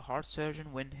be a heart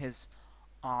surgeon when his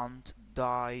aunt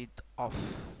died of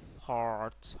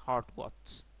heart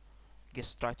what?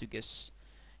 Guess, try to guess.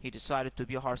 He decided to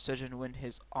be a heart surgeon when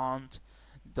his aunt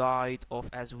died of,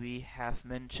 as we have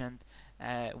mentioned,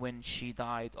 when she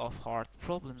died of heart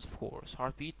problems, of course.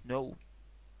 Heartbeat? No,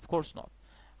 of course not.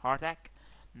 Heart attack?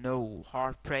 No.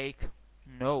 Heartbreak?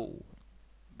 No.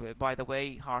 By the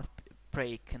way, heartbreak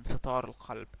انفطار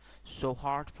القلب. So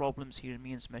heart problems here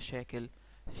means مشاكل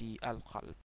في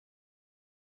القلب.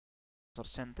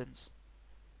 Sentence.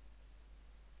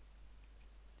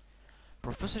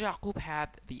 Professor Yaqub had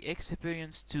the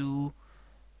experience to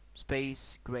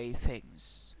space great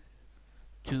things.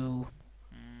 To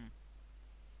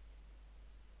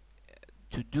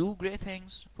to do great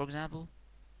things, for example,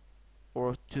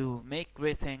 or to make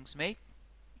great things. Make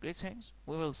great things?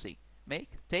 We will see.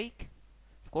 Make? Take?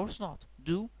 Of course not.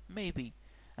 Do? Maybe.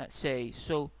 Say.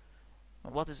 So,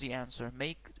 what is the answer?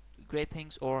 Make great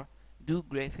things or do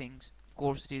great things? Of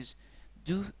course it is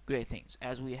do great things.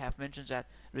 As we have mentioned that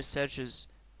researchers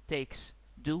takes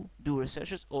do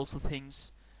researchers, also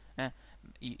things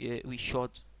we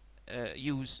should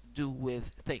use do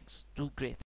with things. Do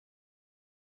great things.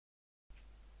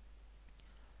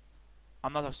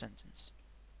 Another sentence.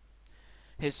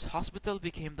 His hospital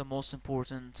became the most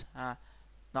important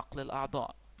نقل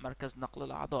الأعضاء. مركز نقل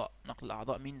الأعضاء. نقل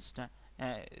الأعضاء means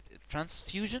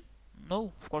transfusion?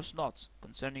 No, of course not.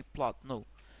 Concerning plot? No.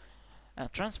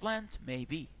 Transplant?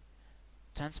 Maybe.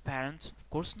 Transparent? Of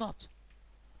course not.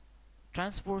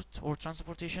 Transport or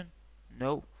transportation?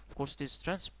 No, of course it is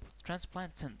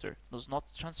transplant center. Those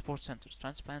not transport centers.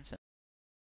 Transplant center.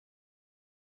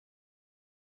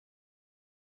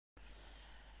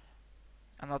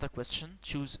 Another question.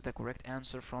 Choose the correct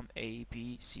answer from A,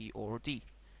 B, C, or D.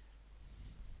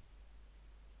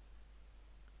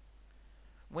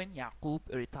 When Yaqub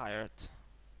retired,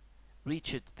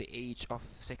 reached the age of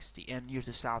 60 in year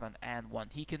 2001,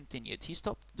 he continued. He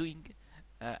stopped doing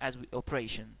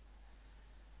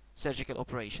surgical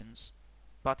operations,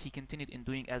 but he continued in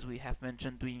doing, as we have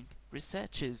mentioned, doing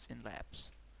researches in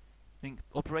labs. Doing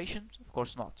operations? Of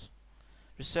course not.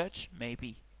 Research?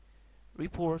 Maybe.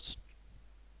 Reports?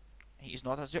 He is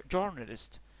not a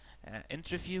journalist.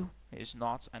 Interview? He is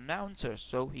not an announcer,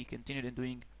 so he continued in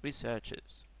doing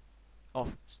researches.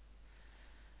 Of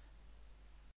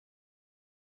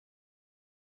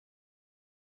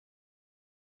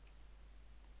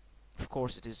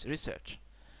course it is research.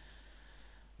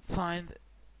 Find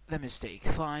the mistake.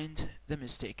 Find the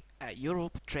mistake. A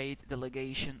Europe trade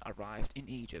delegation arrived in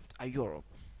Egypt. A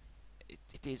Europe.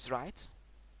 It is right.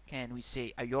 Can we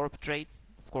say a Europe trade?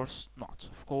 Of course not.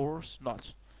 Of course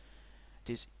not.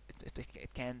 It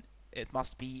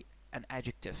must be an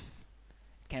adjective.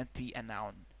 It can't be a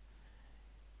noun.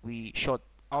 We should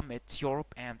omit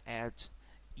Europe and add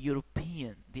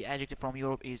European. The adjective from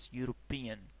Europe is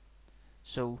European.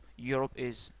 So Europe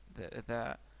is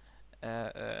the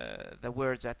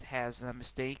word that has a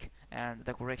mistake, and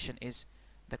the correction is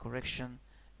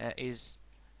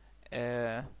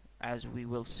as we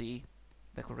will see,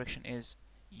 the correction is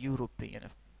European.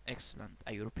 Excellent.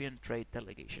 A European trade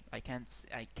delegation. I can't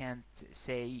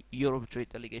say Europe trade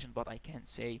delegation, but I can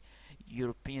say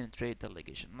European trade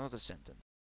delegation. Another sentence.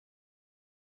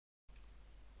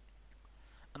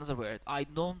 Another word. I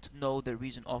don't know the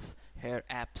reason of her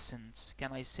absence.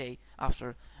 Can I say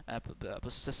after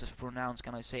possessive pronouns?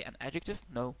 Can I say an adjective?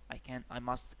 No, I can't. I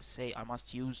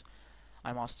must use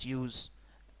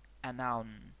a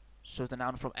noun. So the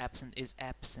noun from absent is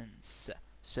absence.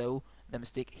 So the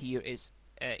mistake here is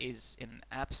in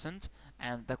absent,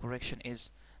 and the correction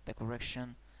is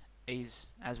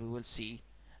as we will see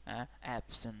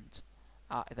absent.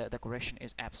 The correction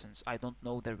is absence. I don't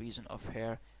know the reason of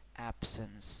her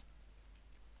absence.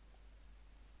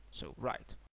 So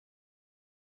right.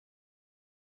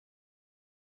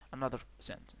 Another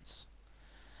sentence.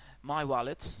 My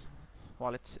wallet,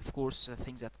 of course, the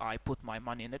things that I put my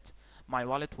money in it. My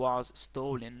wallet was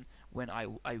stolen when I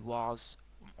was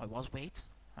wait.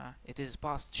 It is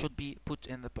past. Should be put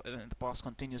in the past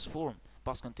continuous form.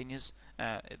 Past continuous.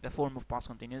 The form of past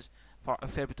continuous.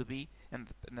 Verb to be in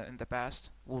the past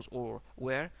was or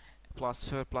were, plus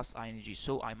verb plus ing.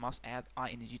 So I must add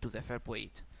ing to the verb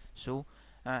wait. So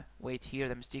wait here,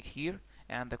 the mistake here,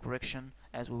 and the correction,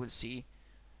 as we will see,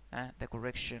 the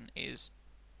correction is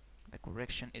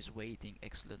waiting.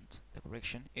 Excellent. The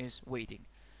correction is waiting.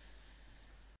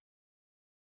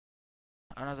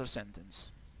 Another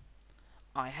sentence.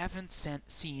 I haven't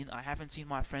seen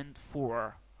my friend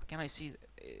for. Can I see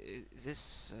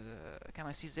this? Can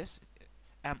I see this?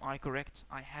 Am I correct?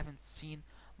 I haven't seen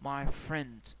my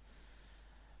friend.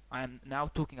 I am now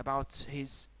talking about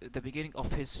the beginning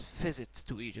of his visit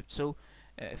to Egypt. So,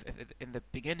 if in the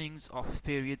beginnings of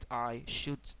period, I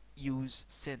should use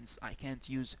since. I can't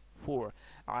use for.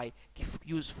 I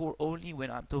use for only when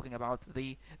I'm talking about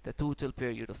the total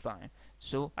period of time.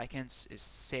 So I can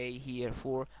say here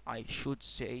for. I should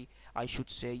say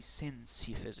since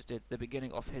he visited the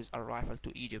beginning of his arrival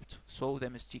to Egypt. So the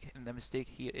mistake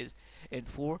here is in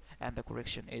for, and the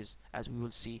correction is, as we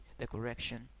will see, the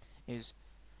correction is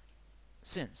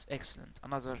since. Excellent.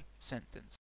 Another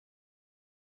sentence.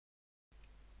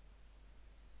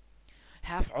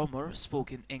 Have Omar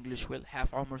spoken English well?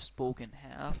 Have Omar spoken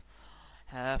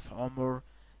have Omar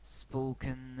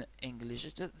spoken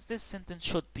English? This sentence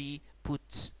should be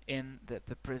put in the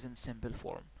present simple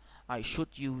form. I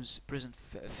should use present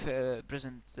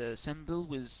simple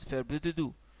with verb to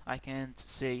do. I can't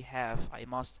say have. I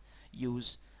must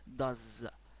use does.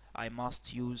 I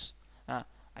must use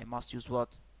I must use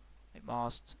what? I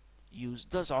must use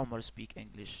does Omar speak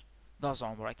English? Does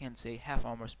Omar? I can't say have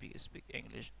Omar speak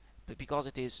English, but because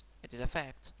it is a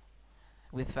fact.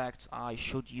 With facts, I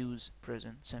should use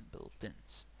present simple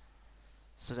tense.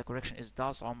 So the correction is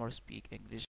does Omar speak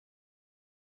English?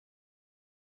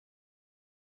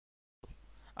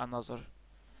 Another.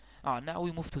 Now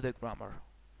we move to the grammar.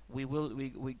 We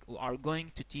are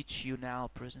going to teach you now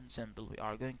present simple. We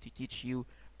are going to teach you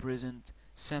present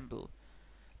simple.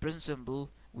 Present simple.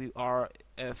 We are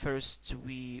first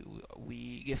we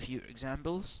give you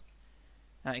examples.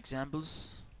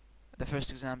 Examples. The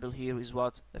first example here is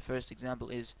what? The first example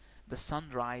is the sun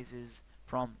rises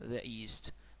from the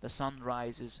east. The sun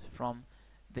rises from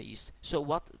the east. So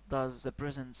what does the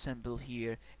present simple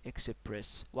here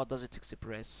express? What does it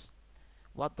express?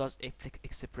 What does it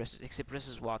express? It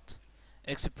expresses what?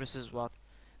 Expresses what?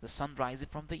 The sun rises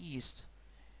from the east.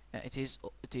 It is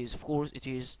of course it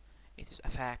is a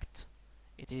fact.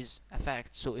 It is a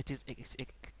fact. So it is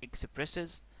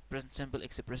expresses, present simple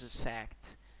expresses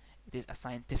fact. It is a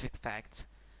scientific fact.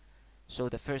 So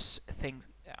the first thing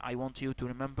I want you to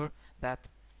remember, that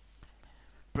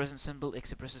present simple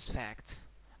expresses fact.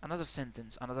 Another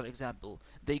sentence, another example.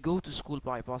 They go to school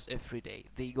by bus every day.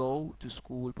 They go to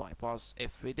school by bus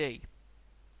every day.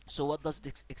 So what does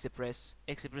it express?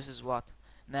 Expresses what?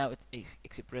 Now it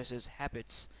expresses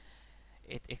habits.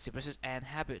 It expresses an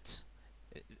habit.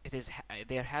 It is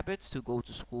their habit to go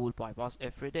to school by bus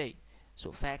every day.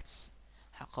 So facts,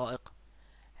 حقائق,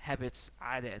 habits,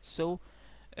 عادات. So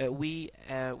we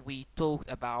talked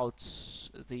about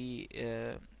the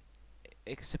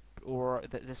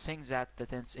the things that the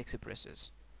tense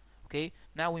expresses. Okay,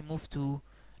 now we move to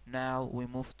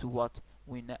what?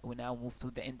 We now move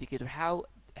to the indicator.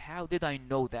 How did I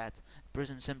know that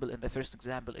present simple in the first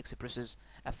example expresses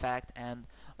a fact, and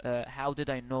how did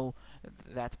I know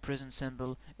that present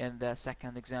simple in the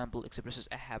second example expresses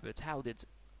a habit? How did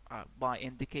by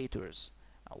indicators.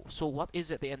 So what is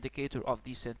the indicator of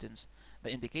this sentence?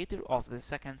 The indicator of the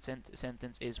second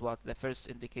sentence is what? The first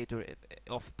indicator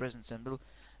of present simple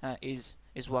is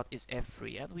what? Is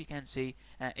every, and we can say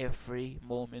every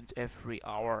moment, every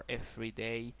hour, every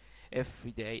day,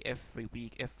 every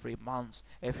week, every month,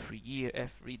 every year,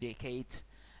 every decade.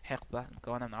 حقبة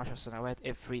مكونة من 10 سنوات.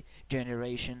 Every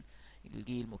generation،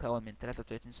 الجيل مكون من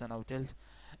 33 سنة وتلت.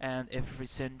 And every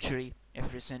century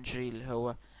اللي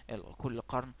هو كل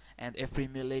قرن. And every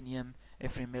millennium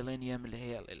اللي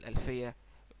هي الألفية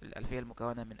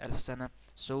المكونة من 1000 سنة.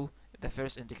 So the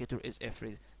first indicator is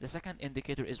every. The second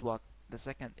indicator is what? The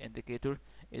second indicator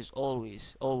is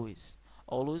always.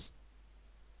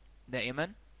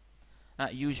 دائما.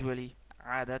 Usually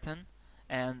عادة.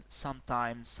 And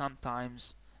sometimes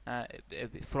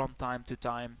from time to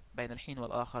time بين الحين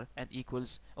والآخر. And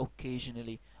equals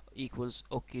occasionally.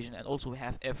 And also we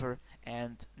have ever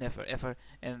and never. Ever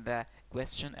in the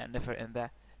question and never in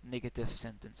the negative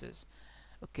sentences.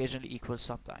 Occasionally equals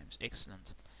sometimes.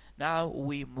 Excellent. Now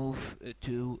we move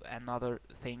to another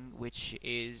thing, which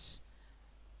is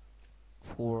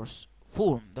form.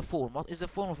 The form. What is the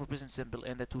form of a present simple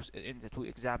in the two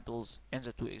examples?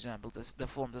 The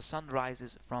form. The sun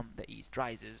rises from the east.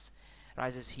 Rises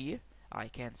here. I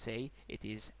can say it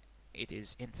is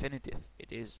infinitive.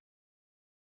 It is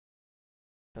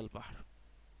البحر.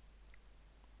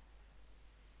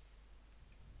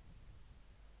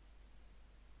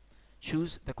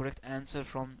 Choose the correct answer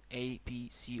from A, B,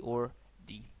 C, or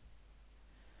D.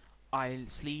 I'll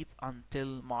sleep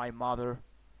until my mother.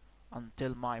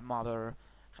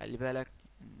 خلي بالك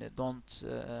don't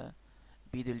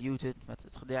be diluted، ما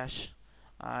تتخدعش.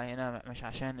 هنا مش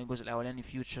عشان الجزء الأولاني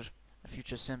future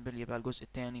simple يبقى الجزء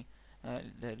الثاني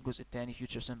الجزء التاني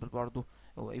future simple برضو،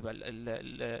 هو يبقى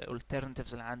ال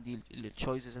alternatives اللي عندي، ال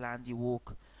choices اللي عندي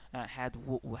walk، had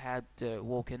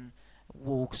woken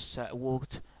walks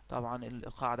walked. طبعا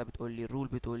القاعدة بتقول لي، الرول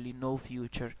بتقول لي no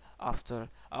future after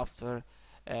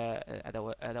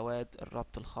أدوات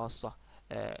الربط الخاصة،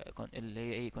 اللي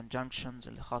هي ايه conjunctions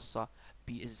اللي خاصة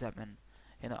بالزمن.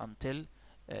 هنا until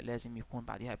لازم يكون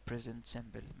بعدها present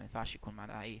simple، ما ينفعش يكون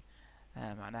معناها ايه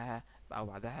معناها او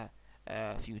بعدها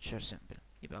future simple.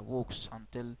 يبقى walks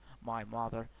until my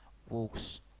mother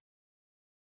walks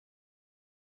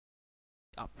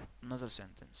up. Another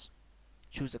sentence.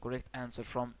 Choose the correct answer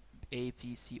from A,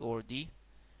 B, C or D.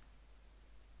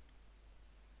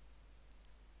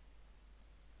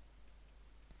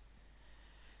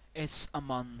 It's a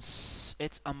month.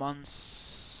 It's a month.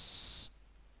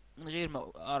 من غير ما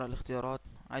اقرا الاختيارات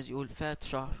عايز يقول فات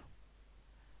شهر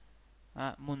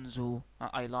منذ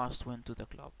I last went to the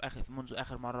club، منذ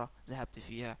آخر مرة ذهبت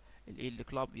فيها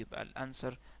الكلاب. يبقى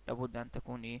الانسر لابد أن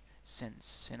تكون ايه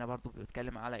since. هنا برضو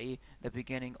بيتكلم على ايه the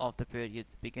beginning of the period،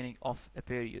 beginning of a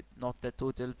period not the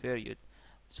total period.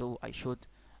 So I should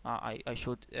I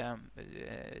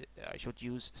should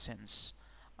use since.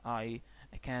 I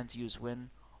can't use when,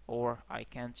 or I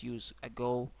can't use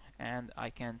ago, and I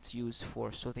can't use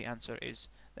for. So the answer is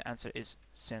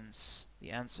since.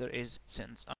 The answer is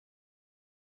since.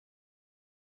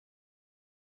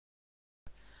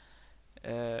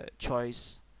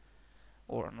 Choice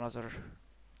or another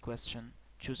question.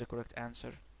 Choose a correct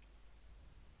answer.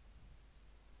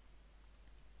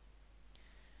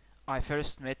 I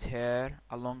first met her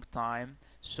a long time.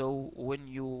 So when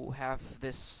you have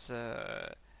this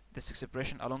this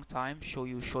expression a long time, so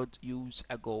you should use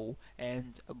ago,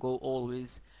 and ago always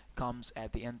comes at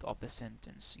the end of the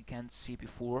sentence. You can't see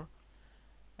before.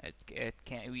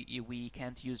 We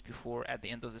can't use before at the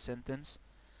end of the sentence,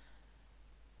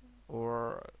 or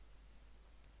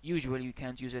usually you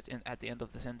can't use it at the end of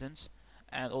the sentence.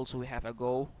 And also we have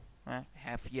ago,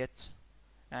 have yet,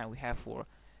 we have for.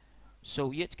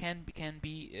 So yet can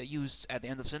be used at the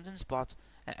end of sentence, but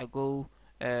ago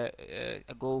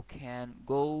can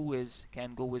go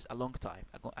with a long time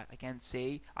ago. I can't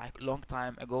say a long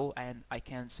time ago, and I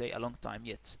can't say a long time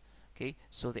yet. Okay,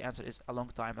 so the answer is a long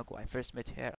time ago. I first met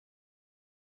her.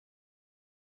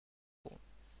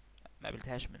 ما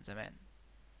قابلتهاش من زمان.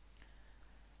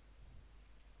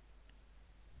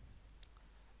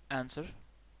 Answer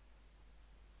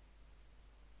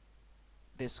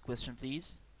this question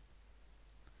please.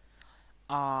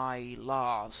 I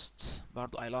last.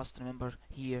 برضو I last remember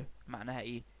here معناها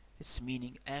ايه its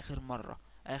meaning آخر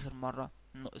مرة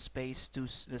no space to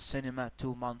the cinema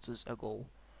 2 months ago.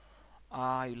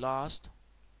 I last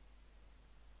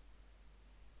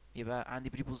يبقى عندي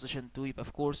preposition to، يبقى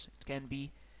of course it can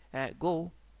be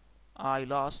go. I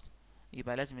last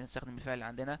يبقى لازم نستخدم الفعل اللي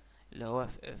عندنا اللي هو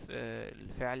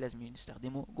الفعل لازم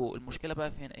نستخدمه go. المشكلة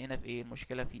بقى في هنا في ايه؟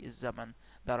 المشكلة في الزمن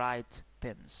the right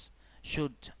tense.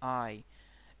 Should I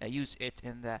use it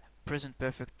in the present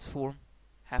perfect form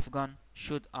have gone?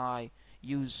 Should I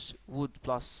use would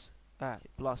plus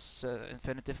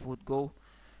infinitive would go?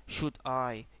 Should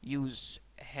I use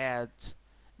had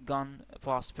gone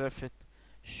past perfect?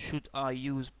 Should I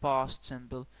use past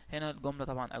simple؟ هنا الجملة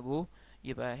طبعا ago،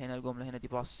 يبقى هنا الجملة هنا دي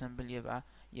past simple، يبقى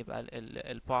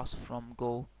ال past from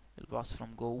go، ال past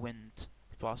from go went،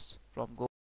 past from go.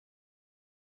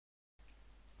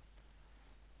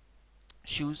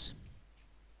 Choose.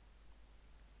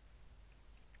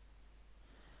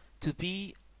 To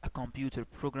be a computer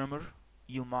programmer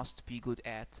you must be good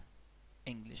at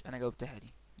English. أنا جاوبتها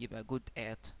دي، يبقى good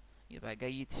at يبقى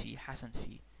جيد فيه، حسن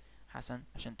فيه. حسن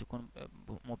عشان تكون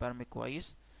مبرمج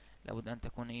كويس لابد أن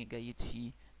تكون إيه جيد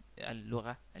في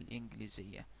اللغة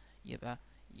الإنجليزية. يبقى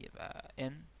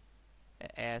in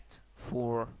at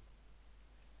for.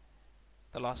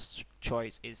 The last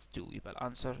choice is to. يبقى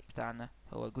الأنسر بتاعنا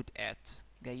هو good at،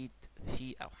 جيد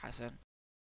فيه أو حسن.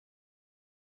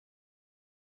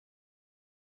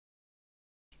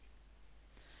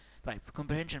 طيب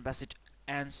comprehension passage.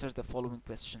 Answer the following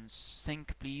questions.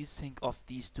 Think of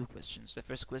these two questions. The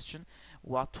first question,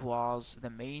 what was the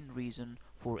main reason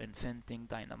for inventing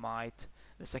dynamite?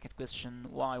 The second question,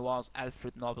 why was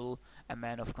Alfred Nobel a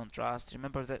man of contrast?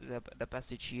 Remember that the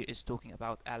passage here is talking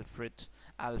about Alfred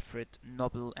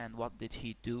Nobel, and what did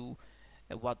he do?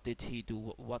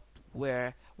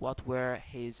 What were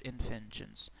his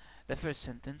inventions? The first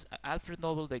sentence, Alfred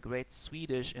Nobel, the great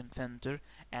Swedish inventor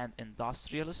and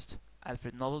industrialist.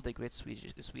 Alfred Nobel, the great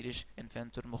Swedish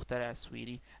inventor، مخترع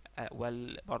سويدي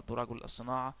وبرضه رجل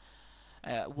الصناعة.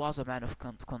 Was a man of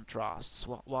contrasts.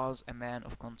 Was a man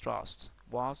of contrast.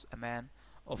 Was a man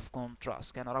of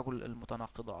contrast. كان رجل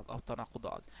المتناقضات أو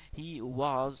التناقضات. He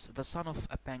was the son of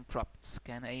a bankrupt.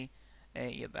 كان إيه؟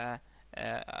 يبقى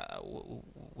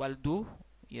والده،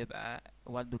 يبقى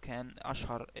والده كان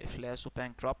أشهر إفلاس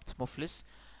bankrupt مفلس.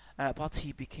 But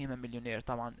he became a millionaire.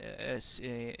 طبعا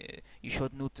you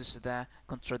should notice the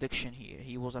contradiction here.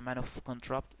 He was a man of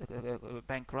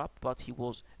bankrupt,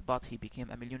 but he became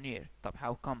a millionaire. طب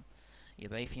how come؟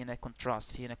 يبقى في هنا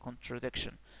contrast، في هنا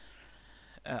contradiction.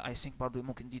 I think برضو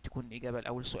ممكن دي تكون الإجابة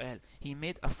لأول سؤال. He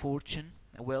made a fortune,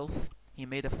 wealth. He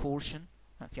made a fortune.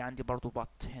 في عندي برضو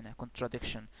but هنا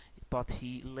contradiction. But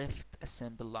he lived a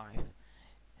simple life.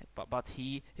 But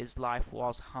his life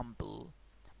was humble.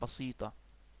 بسيطة.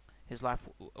 His life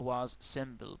was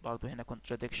simple. برضو هنا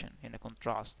contradiction، هنا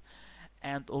contrast.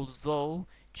 And although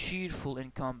cheerful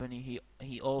in company,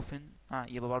 he often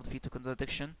يبقى برضو في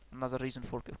contradiction. Another reason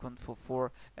for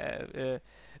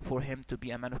him to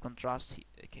be a man of contrast.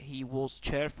 He was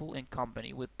cheerful in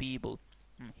company with people.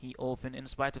 He often, in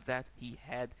spite of that,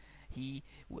 he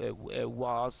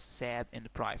was sad in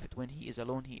private. When he is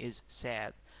alone, he is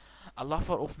sad. A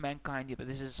lover of mankind. But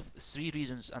this is three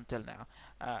reasons until now.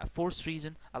 Fourth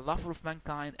reason, a lover of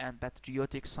mankind and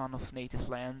patriotic son of native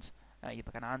lands.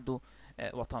 يبقى كان عنده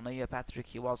وطنية. Patrick,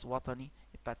 he was وطني,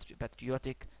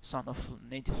 patriotic son of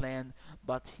native land,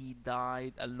 but he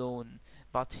died alone.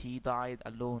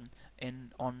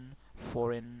 On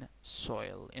foreign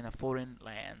soil, in a foreign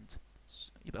land.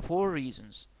 يبقى four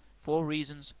reasons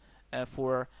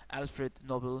for Alfred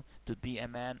Nobel to be a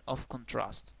man of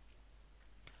contrast.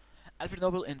 Alfred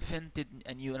Nobel invented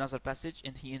another passage,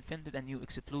 and he invented a new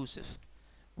explosive,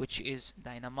 which is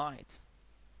dynamite.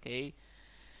 Okay.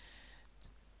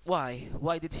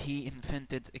 Why did he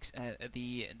invented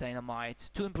the dynamite?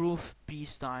 To improve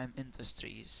peacetime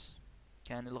industries.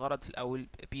 كان الغرض في الأول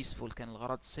peaceful، كان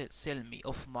الغرض سلمي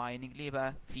of mining. ليه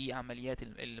بقى؟ في عمليات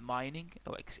mining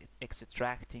أو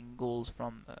extracting gold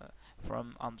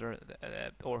from under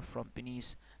or from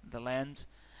beneath the land,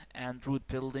 and road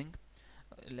building.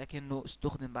 لكنه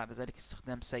استخدم بعد ذلك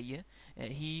استخدام سيء.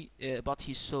 But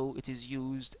he saw it is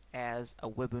used as a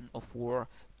weapon of war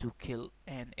to kill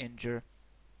and injure.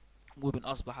 weapon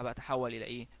أصبح بقى تحول إلى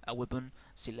إيه؟ a weapon،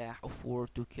 سلاح of war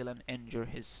to kill and injure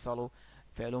his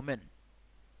fellow men.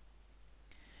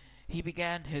 He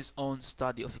began his own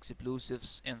study of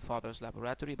explosives in father's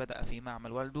laboratory. بدأ في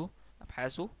معمل والده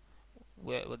أبحاثه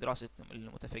ودراسة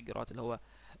المتفجرات اللي هو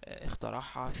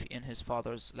اخترعها في in his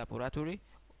father's laboratory.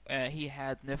 He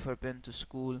had never been to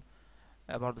school.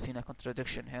 برضو فينا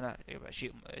contradiction هنا، يبقى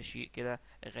شيء كده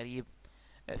غريب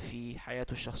في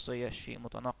حياته الشخصية، شيء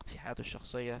متناقض في حياته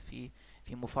الشخصية، في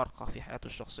مفارقة في حياته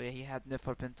الشخصية. He had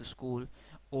never been to school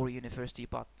or university,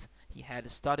 but he had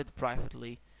studied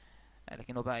privately.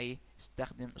 لكنه بقى ايه؟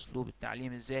 استخدم اسلوب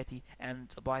التعليم الذاتي. And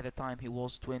by the time he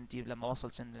was 20، لما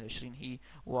وصل سن 20، he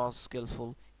was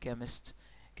skillful chemist.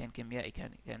 كان كيميائي،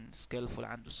 كان skillful،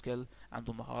 عنده skill،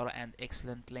 عنده مهارة. and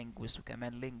excellent linguist،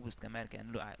 وكمان linguist، كمان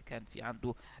كان في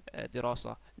عنده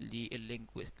دراسة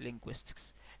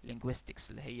linguistics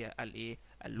اللي هي الايه؟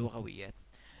 اللغويات.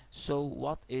 So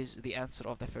what is the answer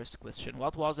of the first question?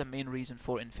 What was the main reason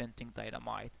for inventing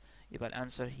dynamite? يبقى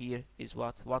الانسر here is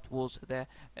what was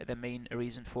the main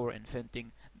reason for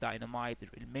inventing dynamite.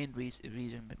 المين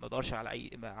reason ما بدورش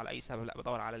على اي سبب، لا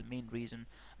بدور على المين reason،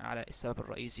 على السبب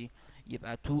الرئيسي.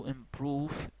 يبقى to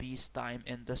improve peacetime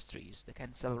industries. ده كان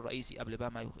السبب الرئيسي قبل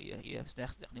بقى ما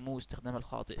يستخدموه استخدام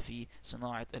الخاطئ في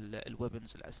صناعة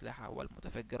الويبنز، الأسلحة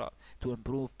والمتفجرات. to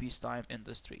improve peacetime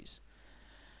industries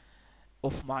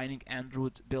of mining and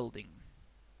road building.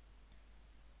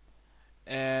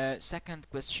 Second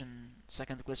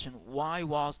question, why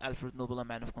was Alfred Nobel a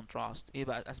man of contrast? ايه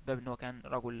بقى الاسباب ان هو كان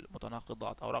رجل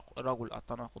متناقضات او رجل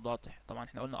التناقضات؟ طبعا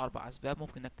احنا قلنا 4 اسباب،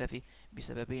 ممكن نكتفي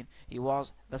بسببين. He was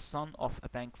the son of a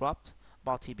bankrupt,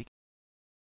 but he became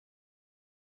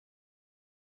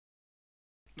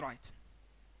right.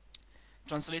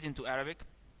 Translate into Arabic.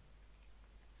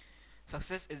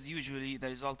 Success is usually the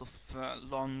result of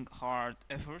long hard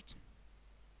effort.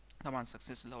 طبعا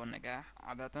success اللي هو النجاح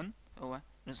عادة هو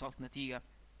result، نتيجة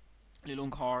ل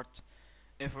long hard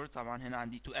effort. طبعا هنا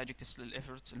عندي two adjectives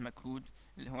للeffort، المجهود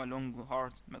اللي هو long و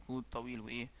hard، مجهود طويل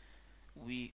وايه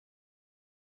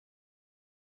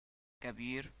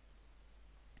وكبير.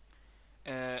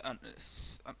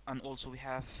 And also we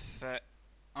have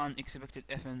unexpected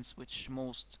events which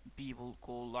most people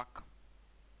call luck.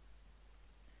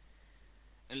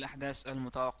 الأحداث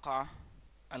المتوقعة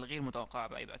الغير متوقعة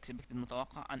بقى، يبقى expected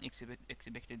متوقع،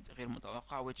 unexpected غير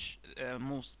متوقع، which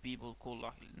most people call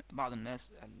luck. بعض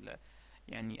الناس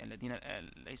يعني الذين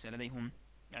ليس لديهم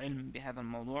علم بهذا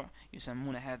الموضوع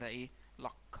يسمون هذا ايه؟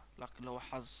 luck. luck اللي هو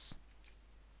حظ.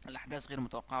 الأحداث غير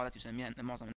متوقعة والتي يسميها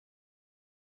معظم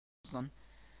الناس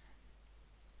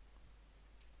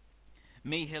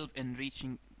may help in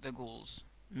reaching the goals.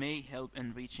 may help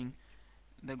in reaching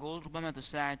the goal ربما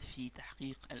تساعد في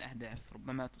تحقيق الأهداف.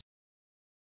 ربما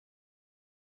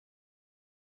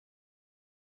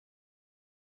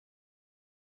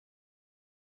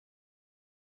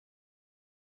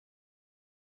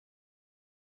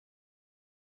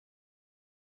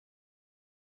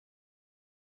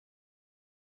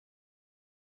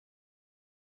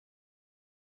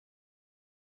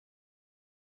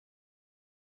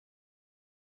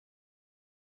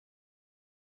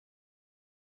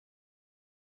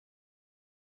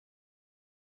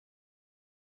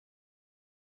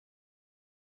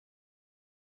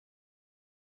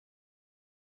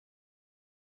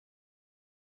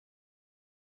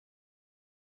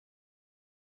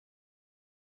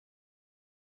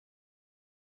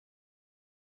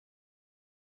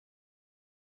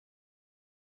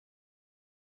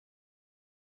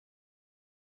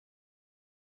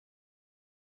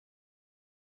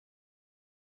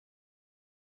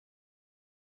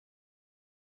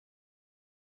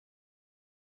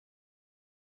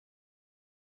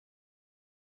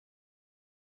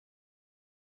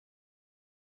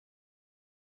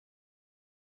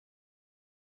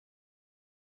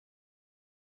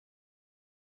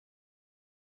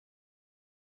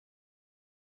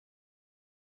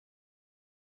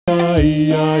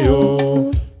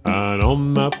E-I-E-I-O. And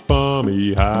on that farm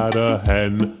he had a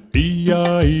hen,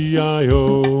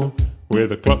 E-I-E-I-O.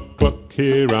 With a cluck cluck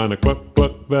here and a cluck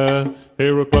cluck there,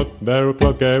 here a cluck, there a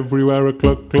cluck, everywhere a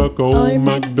cluck cluck. Old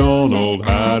MacDonald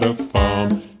had a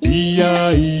farm,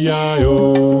 E-I-E-I-O.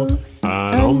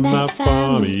 And on that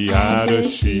farm he had a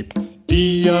sheep,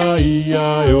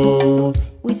 E-I-E-I-O.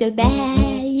 With a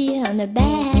bear on a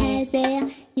bazaar,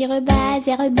 il rebase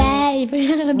et rebat, il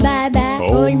rebaba.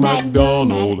 Old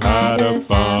MacDonald had a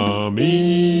farm,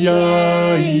 E-I-E-I-O.